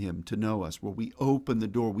welcome Him to know us, where we open the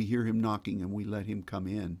door, we hear Him knocking, and we let Him come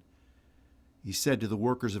in. He said to the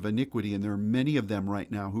workers of iniquity, and there are many of them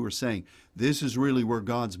right now who are saying, this is really where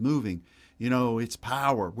God's moving. You know, it's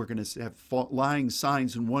power. We're going to have lying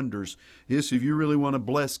signs and wonders. Yes, if you really want to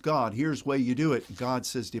bless God, here's the way you do it. God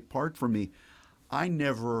says, depart from me. I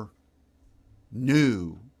never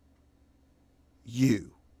knew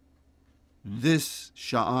you. This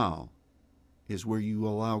Sha'al is where you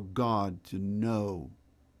allow God to know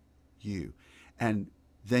you. And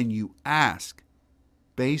then you ask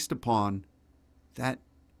based upon that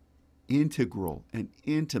integral and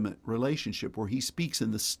intimate relationship where he speaks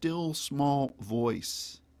in the still small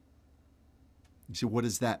voice. You say, what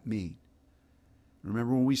does that mean?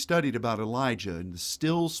 Remember when we studied about Elijah and the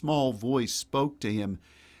still small voice spoke to him,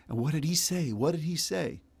 and what did he say? What did he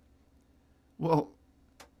say? Well,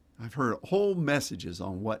 I've heard whole messages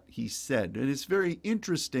on what he said, and it's very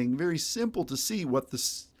interesting, very simple to see what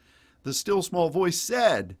the still small voice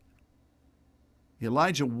said.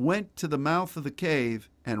 Elijah went to the mouth of the cave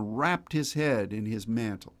and wrapped his head in his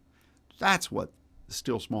mantle. That's what the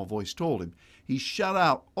still small voice told him. He shut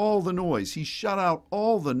out all the noise. He shut out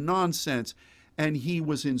all the nonsense, and he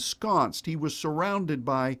was ensconced. He was surrounded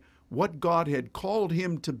by what God had called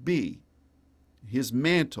him to be, his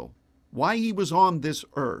mantle, why he was on this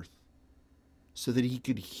earth, so that he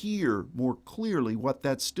could hear more clearly what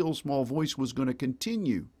that still small voice was going to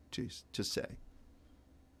continue to say.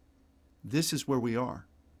 This is where we are.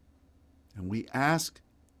 And we ask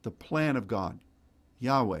the plan of God,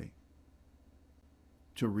 Yahweh,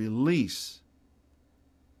 to release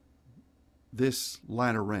this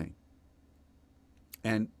latter rain.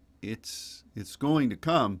 And it's going to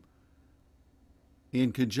come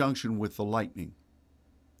in conjunction with the lightning.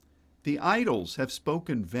 The idols have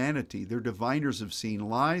spoken vanity. Their diviners have seen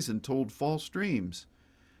lies and told false dreams.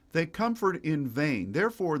 They comfort in vain.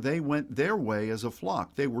 Therefore, they went their way as a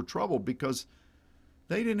flock. They were troubled because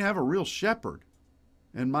they didn't have a real shepherd.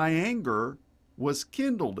 And my anger was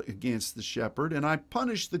kindled against the shepherd, and I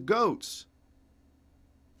punished the goats.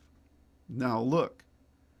 Now look,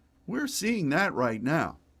 we're seeing that right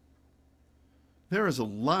now. There is a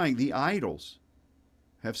lying. The idols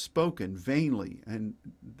have spoken vainly, and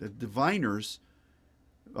the diviners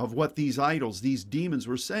of what these idols, these demons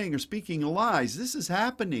were saying, are speaking lies. This is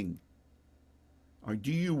happening.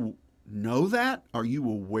 Do you know that? Are you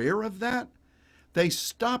aware of that? They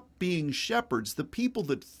stop being shepherds. The people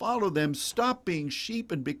that follow them stop being sheep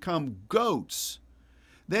and become goats.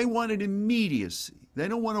 They want an immediacy. They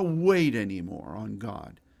don't want to wait anymore on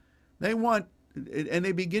God. They want, and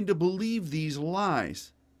they begin to believe these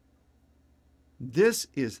lies. This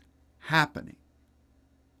is happening.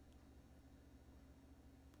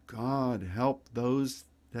 God help those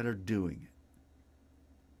that are doing it.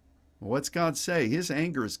 Well, what's God say? His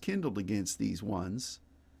anger is kindled against these ones.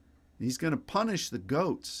 He's going to punish the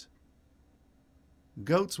goats.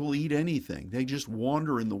 Goats will eat anything. They just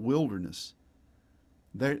wander in the wilderness.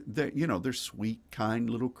 They're sweet, kind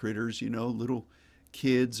little critters, little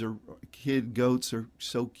kids or kid goats are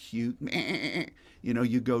so cute.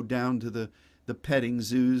 You go down to the petting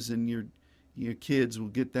zoos and your kids will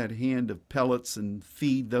get that hand of pellets and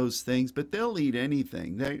feed those things, but they'll eat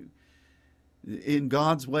anything. In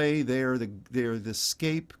God's way, they're the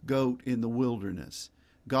scapegoat in the wilderness.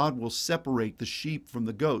 God will separate the sheep from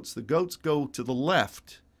the goats. The goats go to the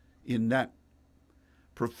left in that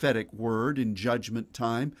prophetic word in judgment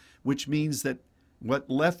time, which means that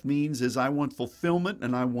what left means is I want fulfillment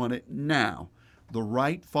and I want it now. The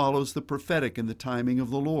right follows the prophetic in the timing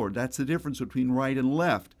of the Lord. That's the difference between right and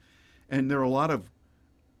left. And there are a lot of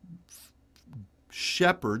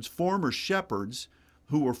shepherds, former shepherds,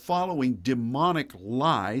 who are following demonic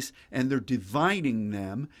lies, and they're divining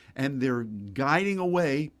them, and they're guiding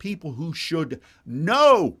away people who should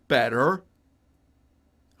know better,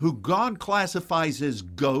 who God classifies as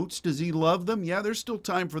goats. Does he love them? Yeah, there's still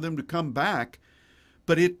time for them to come back,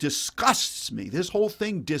 but it disgusts me. This whole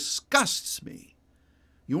thing disgusts me.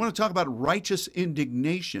 You want to talk about righteous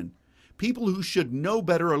indignation? People who should know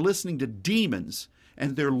better are listening to demons,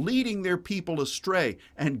 and they're leading their people astray,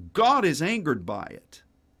 and God is angered by it.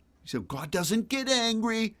 You say, God doesn't get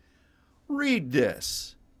angry. Read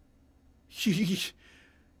this. He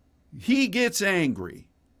gets angry.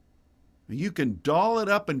 You can doll it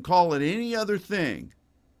up and call it any other thing,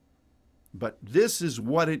 but this is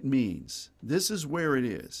what it means. This is where it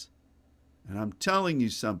is. And I'm telling you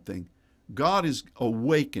something. God is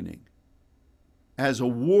awakening as a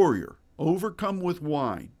warrior, overcome with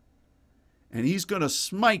wine. And he's going to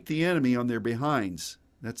smite the enemy on their behinds.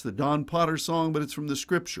 That's the Don Potter song, but it's from the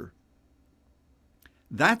scripture.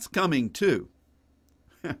 That's coming too.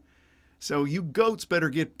 So you goats better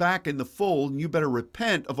get back in the fold, and you better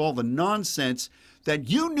repent of all the nonsense that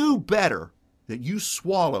you knew better, that you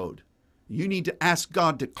swallowed. You need to ask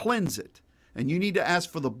God to cleanse it. And you need to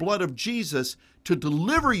ask for the blood of Jesus to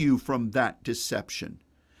deliver you from that deception.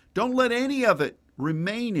 Don't let any of it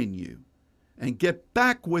remain in you. And get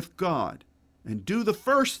back with God. And do the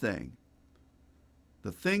first thing.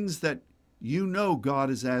 The things that you know God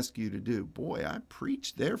has asked you to do. Boy, I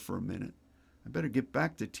preached there for a minute. I better get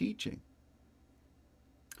back to teaching.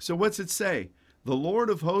 So what's it say? The Lord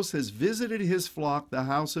of hosts has visited his flock, the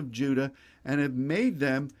house of Judah, and have made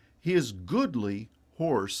them his goodly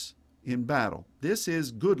horse in battle. This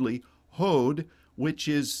is goodly, hod, which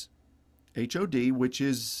is H-O-D, which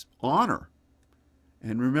is honor.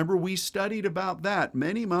 And remember, we studied about that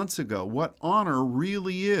many months ago, what honor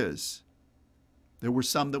really is. There were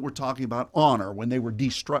some that were talking about honor when they were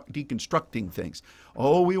deconstructing things.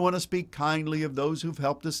 Oh, we want to speak kindly of those who've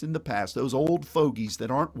helped us in the past, those old fogies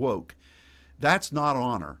that aren't woke. That's not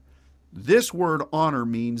honor. This word honor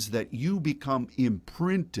means that you become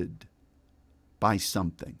imprinted by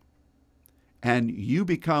something. And you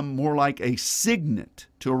become more like a signet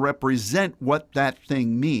to represent what that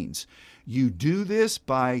thing means. You do this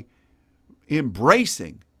by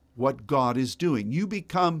embracing what God is doing. You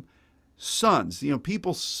become sons. You know,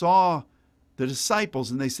 people saw the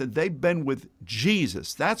disciples and they said they've been with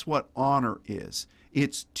Jesus. That's what honor is.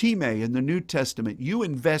 It's time in the New Testament. You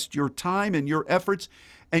invest your time and your efforts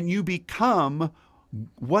and you become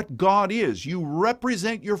what God is. You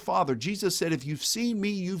represent your Father. Jesus said, if you've seen me,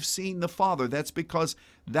 you've seen the Father. That's because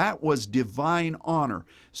that was divine honor.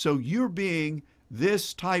 So you're being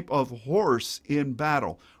this type of horse in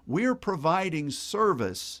battle. We're providing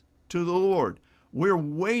service to the Lord. We're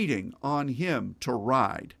waiting on Him to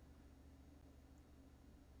ride.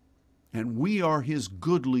 And we are His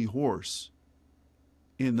goodly horse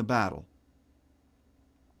in the battle.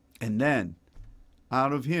 And then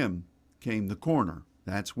out of Him came the corner.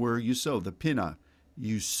 That's where you sow, the pinna.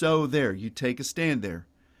 You sow there. You take a stand there.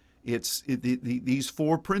 These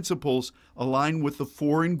four principles align with the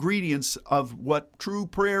four ingredients of what true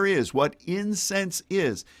prayer is, what incense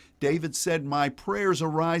is. David said, my prayers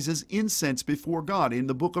arise as incense before God. In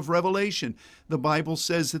the book of Revelation, the Bible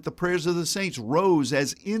says that the prayers of the saints rose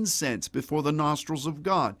as incense before the nostrils of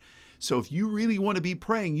God. So if you really want to be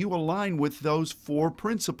praying, you align with those four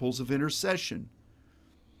principles of intercession.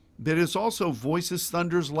 But it's also voices,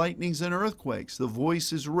 thunders, lightnings, and earthquakes. The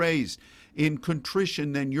voice is raised. In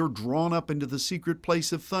contrition, then you're drawn up into the secret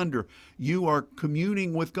place of thunder. You are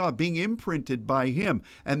communing with God, being imprinted by Him.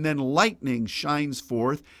 And then lightning shines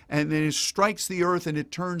forth, and then it strikes the earth, and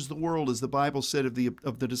it turns the world, as the Bible said of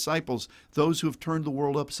the disciples. Those who have turned the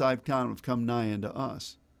world upside down have come nigh unto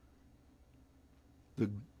us.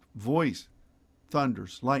 The voice,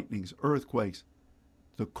 thunders, lightnings, earthquakes,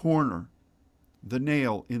 the corner, the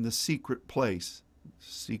nail in the secret place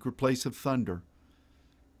of thunder,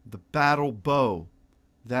 the battle bow,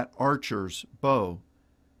 that archer's bow,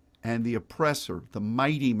 and the oppressor, the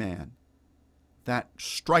mighty man, that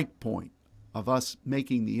strike point of us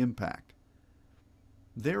making the impact.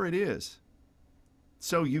 There it is.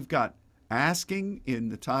 So you've got asking in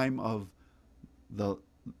the time of the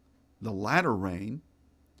latter rain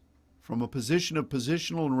from a position of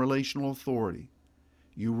positional and relational authority.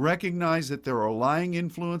 You recognize that there are lying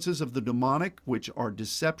influences of the demonic, which are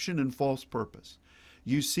deception and false purpose.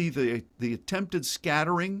 You see the attempted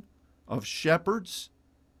scattering of shepherds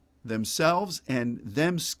themselves and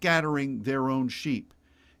them scattering their own sheep.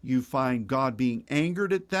 You find God being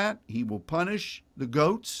angered at that. He will punish the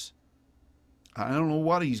goats. I don't know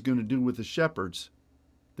what He's going to do with the shepherds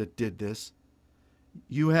that did this.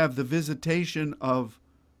 You have the visitation of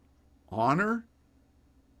honor,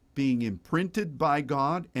 being imprinted by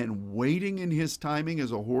God and waiting in His timing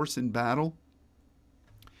as a horse in battle.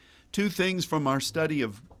 Two things from our study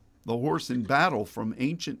of the horse in battle from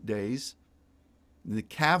ancient days, the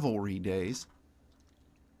cavalry days,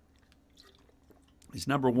 is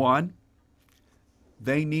number one,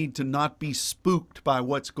 they need to not be spooked by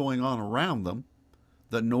what's going on around them,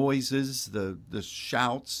 the noises, the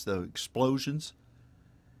shouts, the explosions,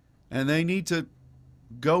 and they need to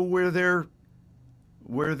go where their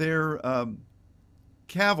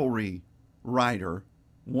cavalry rider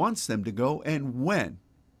wants them to go and when.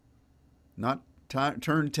 Not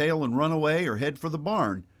turn tail and run away or head for the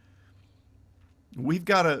barn. We've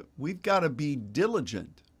got to be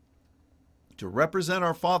diligent to represent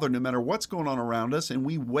our Father no matter what's going on around us, and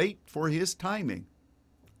we wait for His timing.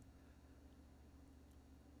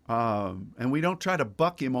 And we don't try to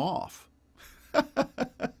buck Him off.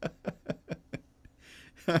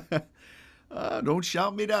 Don't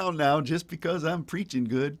shout me down now just because I'm preaching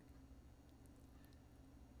good.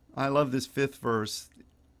 I love this 5th verse.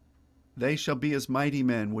 They shall be as mighty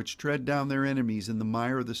men which tread down their enemies in the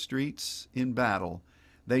mire of the streets in battle.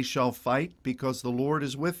 They shall fight because the Lord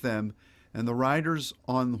is with them, and the riders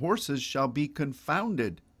on horses shall be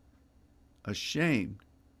confounded, ashamed,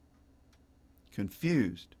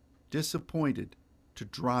 confused, disappointed, to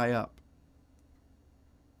dry up.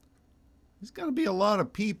 There's going to be a lot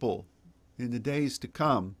of people in the days to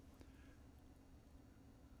come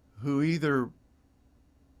who either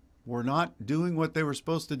were not doing what they were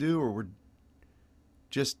supposed to do or were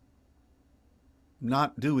just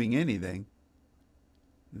not doing anything.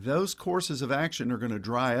 Those courses of action are going to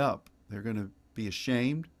dry up. They're going to be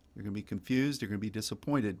ashamed. They're going to be confused. They're going to be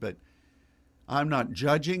disappointed. But I'm not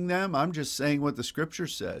judging them. I'm just saying what the Scripture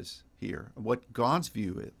says here, what God's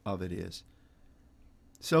view of it is.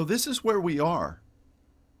 So this is where we are,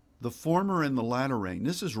 the former and the latter rain.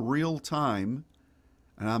 This is real time,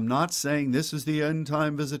 and I'm not saying this is the end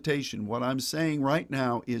time visitation. What I'm saying right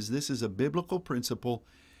now is this is a biblical principle,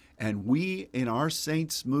 and we in our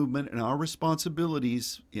saints movement and our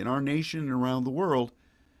responsibilities in our nation and around the world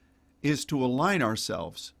is to align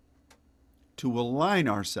ourselves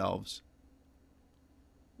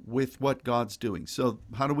with what God's doing. So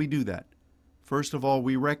how do we do that? First of all,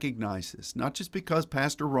 we recognize this, not just because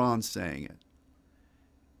Pastor Ron's saying it.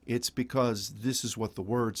 It's because this is what the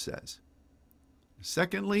Word says.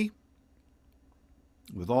 Secondly,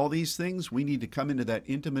 with all these things, we need to come into that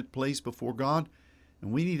intimate place before God,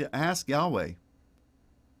 and we need to ask Yahweh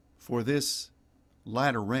for this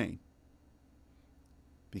latter rain,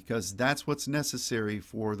 because that's what's necessary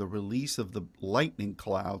for the release of the lightning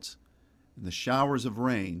clouds and the showers of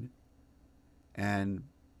rain. And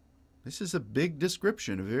this is a big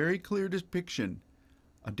description, a very clear depiction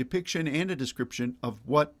and a description of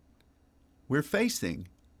what we're facing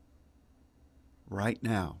right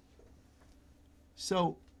now.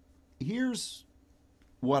 So here's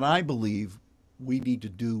what I believe we need to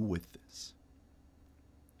do with this.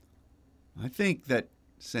 I think that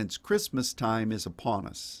since Christmas time is upon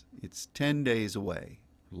us, it's 10 days away,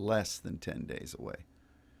 less than 10 days away.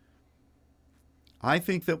 I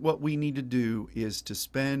think that what we need to do is to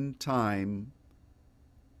spend time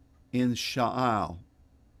in Sha'al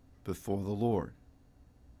before the Lord.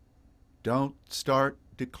 Don't start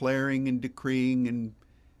declaring and decreeing and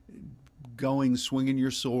going swinging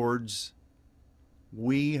your swords.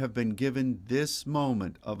 We have been given this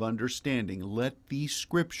moment of understanding. Let these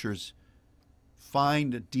scriptures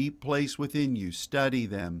find a deep place within you. Study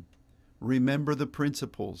them. Remember the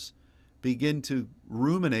principles. Begin to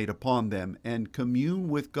ruminate upon them and commune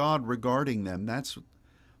with God regarding them. That's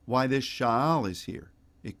why this Sha'al is here.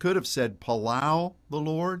 It could have said Palau the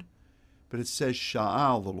Lord, but it says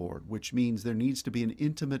Sha'al the Lord, which means there needs to be an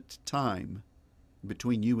intimate time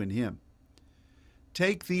between you and Him.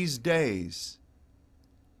 Take these days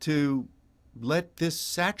to let this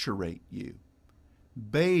saturate you.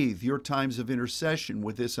 Bathe your times of intercession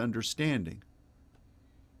with this understanding.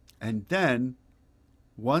 And then,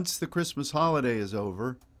 once the Christmas holiday is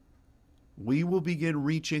over, we will begin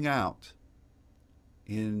reaching out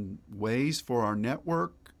in ways for our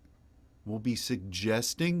network. We'll be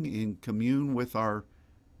suggesting in commune with our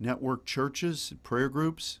network churches, prayer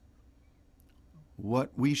groups,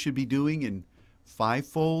 what we should be doing in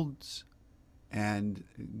fivefolds and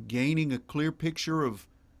gaining a clear picture of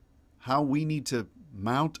how we need to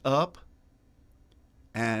mount up.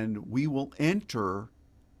 And we will enter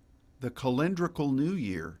the calendrical new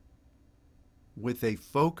year with a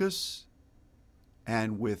focus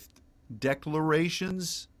and with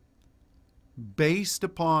declarations based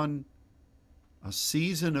upon a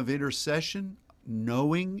season of intercession,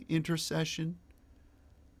 knowing intercession,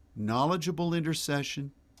 knowledgeable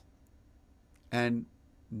intercession. And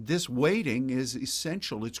this waiting is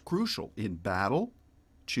essential. It's crucial in battle.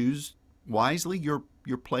 Choose wisely your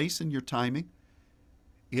place and your timing.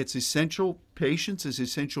 It's essential. Patience is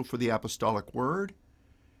essential for the apostolic word.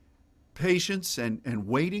 Patience and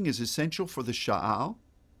waiting is essential for the Sha'al.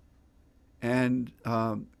 And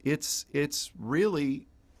it's really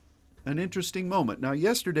an interesting moment. Now,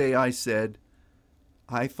 yesterday I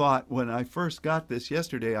thought, when I first got this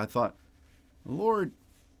yesterday, I thought, Lord,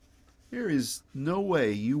 there is no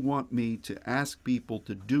way you want me to ask people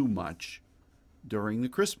to do much during the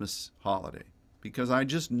Christmas holiday, because I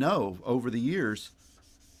just know over the years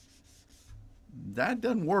that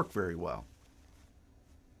doesn't work very well.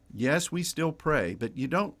 Yes, we still pray, but you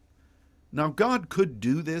don't. Now, God could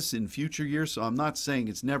do this in future years, so I'm not saying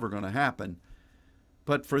it's never going to happen.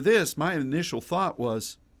 But for this, my initial thought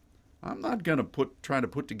was, I'm not going to try to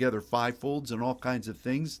put together fivefolds and all kinds of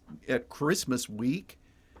things at Christmas week.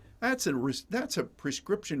 That's a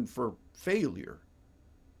prescription for failure.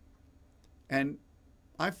 And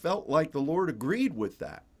I felt like the Lord agreed with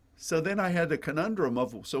that. So then I had the conundrum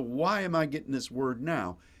of, so why am I getting this word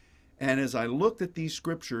now? And as I looked at these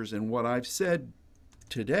scriptures, and what I've said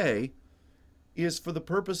today is for the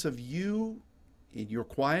purpose of you, in your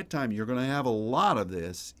quiet time, you're going to have a lot of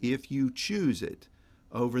this if you choose it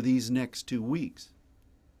over these next 2 weeks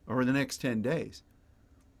or the next 10 days.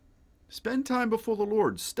 Spend time before the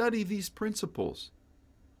Lord. Study these principles.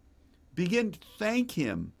 Begin to thank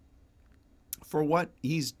Him for what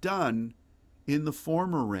He's done in the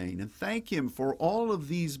former reign, and thank Him for all of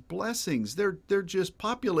these blessings. They're just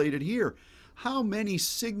populated here. How many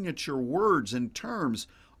signature words and terms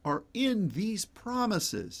are in these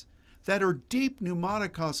promises that are deep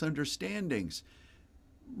pneumatikos understandings?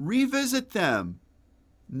 Revisit them.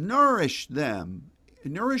 Nourish them.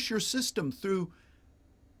 Nourish your system through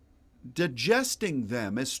digesting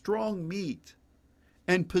them as strong meat,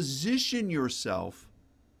 and position yourself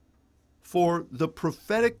for the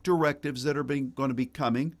prophetic directives that are going to be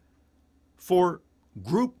coming for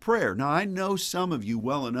group prayer. Now, I know some of you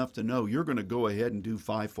well enough to know you're going to go ahead and do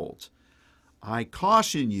fivefolds. I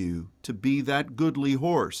caution you to be that goodly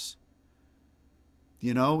horse.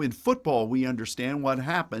 You know, in football, we understand what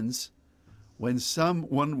happens when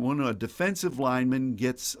a defensive lineman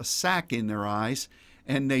gets a sack in their eyes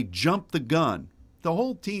and they jump the gun. The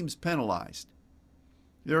whole team's penalized.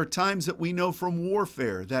 There are times that we know from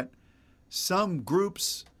warfare that some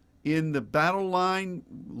groups in the battle line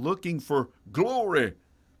looking for glory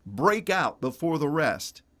break out before the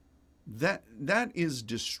rest. That is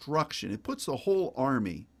destruction. It puts the whole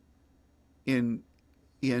army in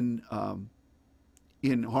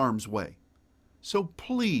harm's way. So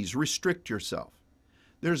please restrict yourself.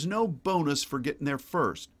 There's no bonus for getting there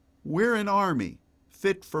first. We're an army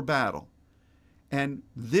fit for battle. And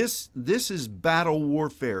this is battle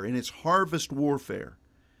warfare, and it's harvest warfare.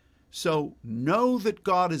 So know that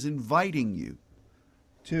God is inviting you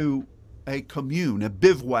to a commune, a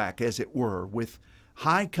bivouac, as it were, with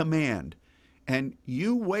high command. And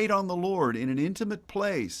you wait on the Lord in an intimate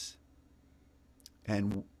place.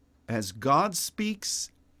 And as God speaks,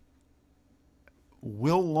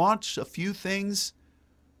 we'll launch a few things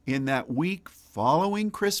in that week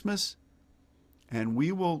following Christmas. And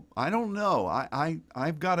we will, I don't know,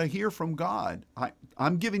 I've got to hear from God.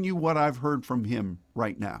 I'm giving you what I've heard from Him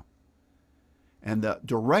right now. And the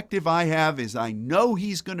directive I have is I know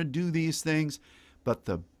He's going to do these things, but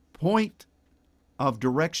the point of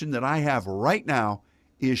direction that I have right now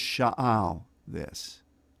is sha'al this.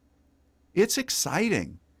 It's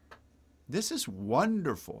exciting. This is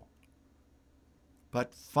wonderful.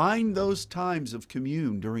 But find those times of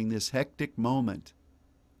commune during this hectic moment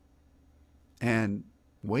and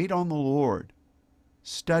wait on the Lord.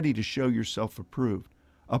 Study to show yourself approved.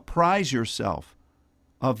 Apprise yourself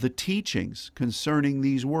of the teachings concerning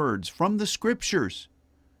these words from the Scriptures,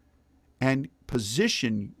 and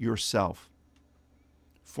position yourself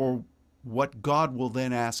for what God will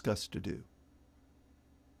then ask us to do.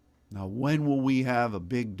 Now, when will we have a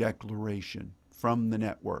big declaration from the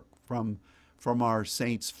network, from our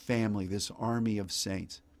saints family, this army of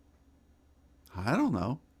saints? I don't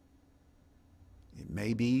know. It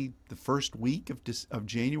may be the first week of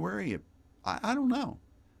January. I don't know.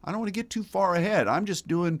 I don't want to get too far ahead. I'm just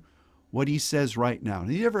doing what He says right now.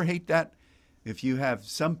 And you ever hate that? If you have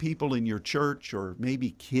some people in your church, or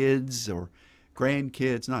maybe kids or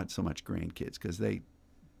grandkids, not so much grandkids because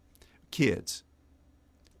kids.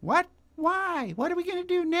 What? Why? What are we going to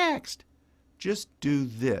do next? Just do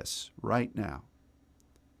this right now.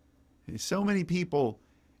 So many people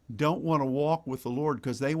don't want to walk with the Lord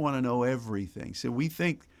because they want to know everything. So we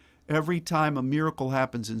think every time a miracle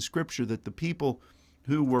happens in Scripture that the people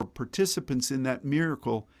who were participants in that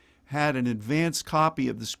miracle had an advanced copy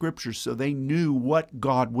of the Scripture, so they knew what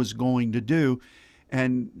God was going to do,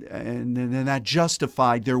 and then that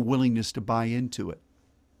justified their willingness to buy into it.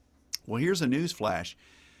 Well, here's a news flash.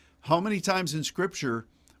 How many times in Scripture,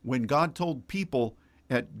 when God told people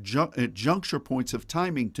at juncture points of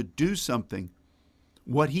timing to do something,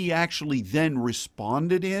 what He actually then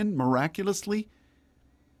responded in miraculously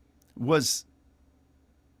was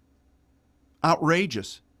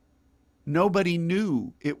outrageous. Nobody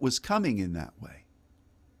knew it was coming in that way.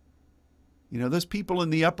 You know, those people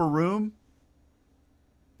in the upper room,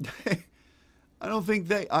 I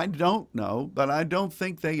don't know, but I don't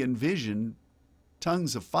think they envisioned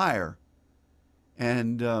tongues of fire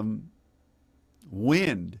and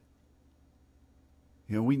wind.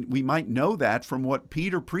 You know, we might know that from what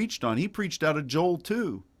Peter preached on. He preached out of Joel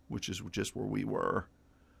 2, which is just where we were.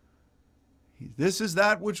 This is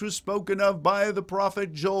that which was spoken of by the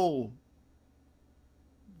prophet Joel.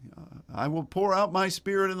 I will pour out my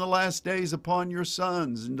Spirit in the last days upon your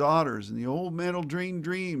sons and daughters, and the old men will dream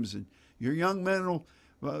dreams, and your young men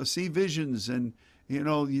will see visions, and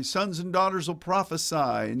your sons and daughters will prophesy,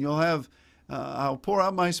 and you'll have I'll pour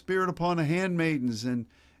out my Spirit upon the handmaidens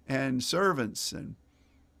and servants. And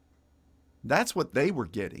that's what they were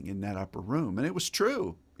getting in that upper room. And it was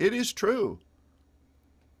true. It is true.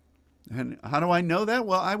 And how do I know that?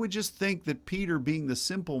 Well, I would just think that Peter, being the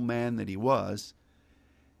simple man that he was,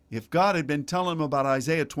 if God had been telling him about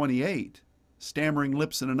Isaiah 28, stammering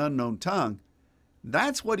lips and an unknown tongue,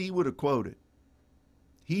 that's what he would have quoted.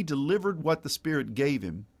 He delivered what the Spirit gave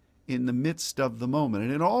him in the midst of the moment.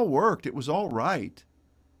 And it all worked. It was all right.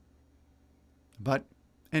 But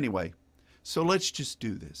anyway, so let's just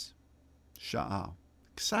do this. Sha'ah.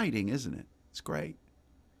 Exciting, isn't it? It's great.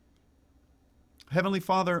 Heavenly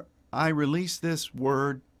Father, I release this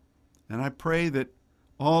word, and I pray that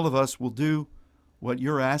all of us will do what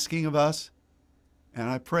you're asking of us. And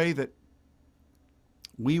I pray that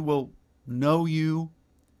we will know you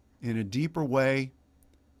in a deeper way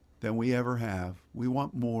than we ever have. We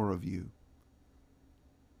want more of you.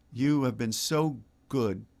 You have been so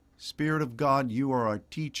good. Spirit of God, you are our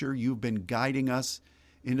teacher. You've been guiding us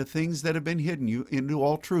into things that have been hidden, into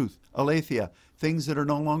all truth. Aletheia, things that are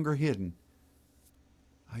no longer hidden.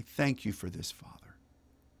 I thank you for this, Father.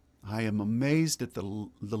 I am amazed at the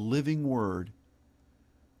living word,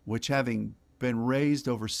 which, having been raised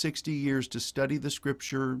over 60 years to study the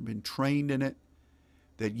Scripture, been trained in it,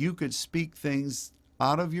 that you could speak things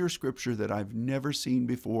out of your Scripture that I've never seen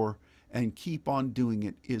before and keep on doing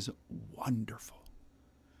it is wonderful.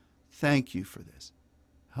 Thank you for this.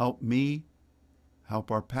 Help me, help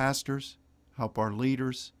our pastors, help our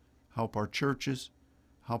leaders, help our churches,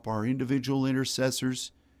 help our individual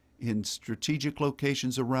intercessors in strategic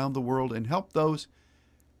locations around the world, and help those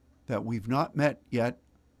that we've not met yet,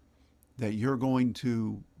 that you're going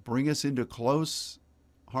to bring us into close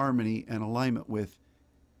harmony and alignment with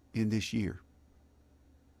in this year.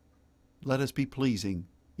 Let us be pleasing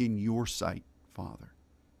in your sight, Father.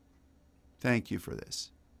 Thank you for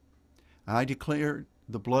this. I declare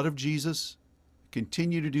the blood of Jesus,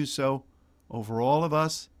 continue to do so over all of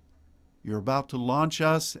us. You're about to launch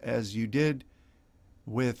us as you did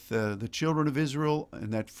with the children of Israel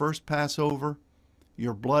in that first Passover,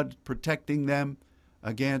 your blood protecting them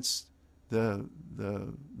against the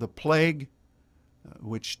plague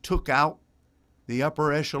which took out the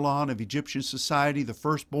upper echelon of Egyptian society, the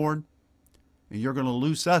firstborn, and you're going to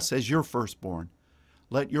loose us as your firstborn.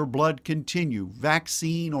 Let your blood continue,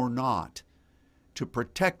 vaccine or not, to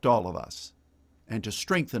protect all of us and to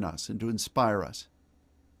strengthen us and to inspire us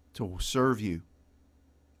to serve you.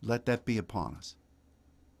 Let that be upon us.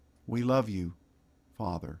 We love you,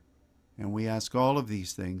 Father, and we ask all of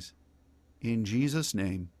these things in Jesus'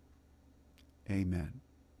 name. Amen.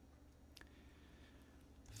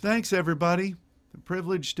 Thanks, everybody. The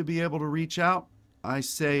privilege to be able to reach out. I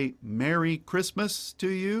say Merry Christmas to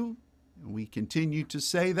you. We continue to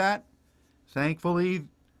say that. Thankfully,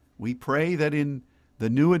 we pray that in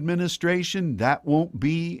the new administration, that won't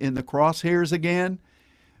be in the crosshairs again,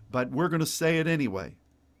 but we're going to say it anyway.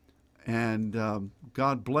 And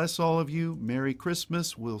God bless all of you. Merry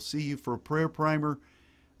Christmas. We'll see you for a prayer primer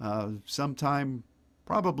sometime,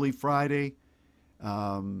 probably Friday.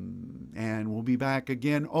 And we'll be back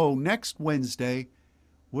again. Oh, next Wednesday,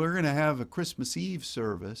 we're going to have a Christmas Eve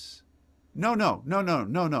service.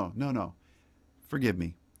 No. Forgive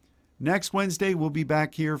me. Next Wednesday, we'll be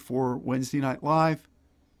back here for Wednesday Night Live.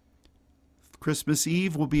 Christmas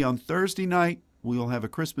Eve will be on Thursday night. We'll have a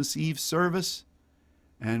Christmas Eve service,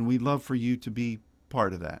 and we'd love for you to be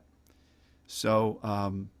part of that. So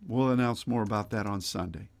we'll announce more about that on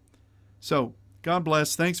Sunday. So God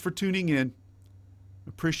bless. Thanks for tuning in.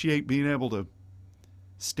 Appreciate being able to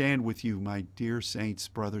stand with you, my dear saints,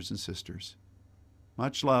 brothers and sisters.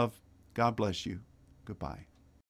 Much love. God bless you. Goodbye.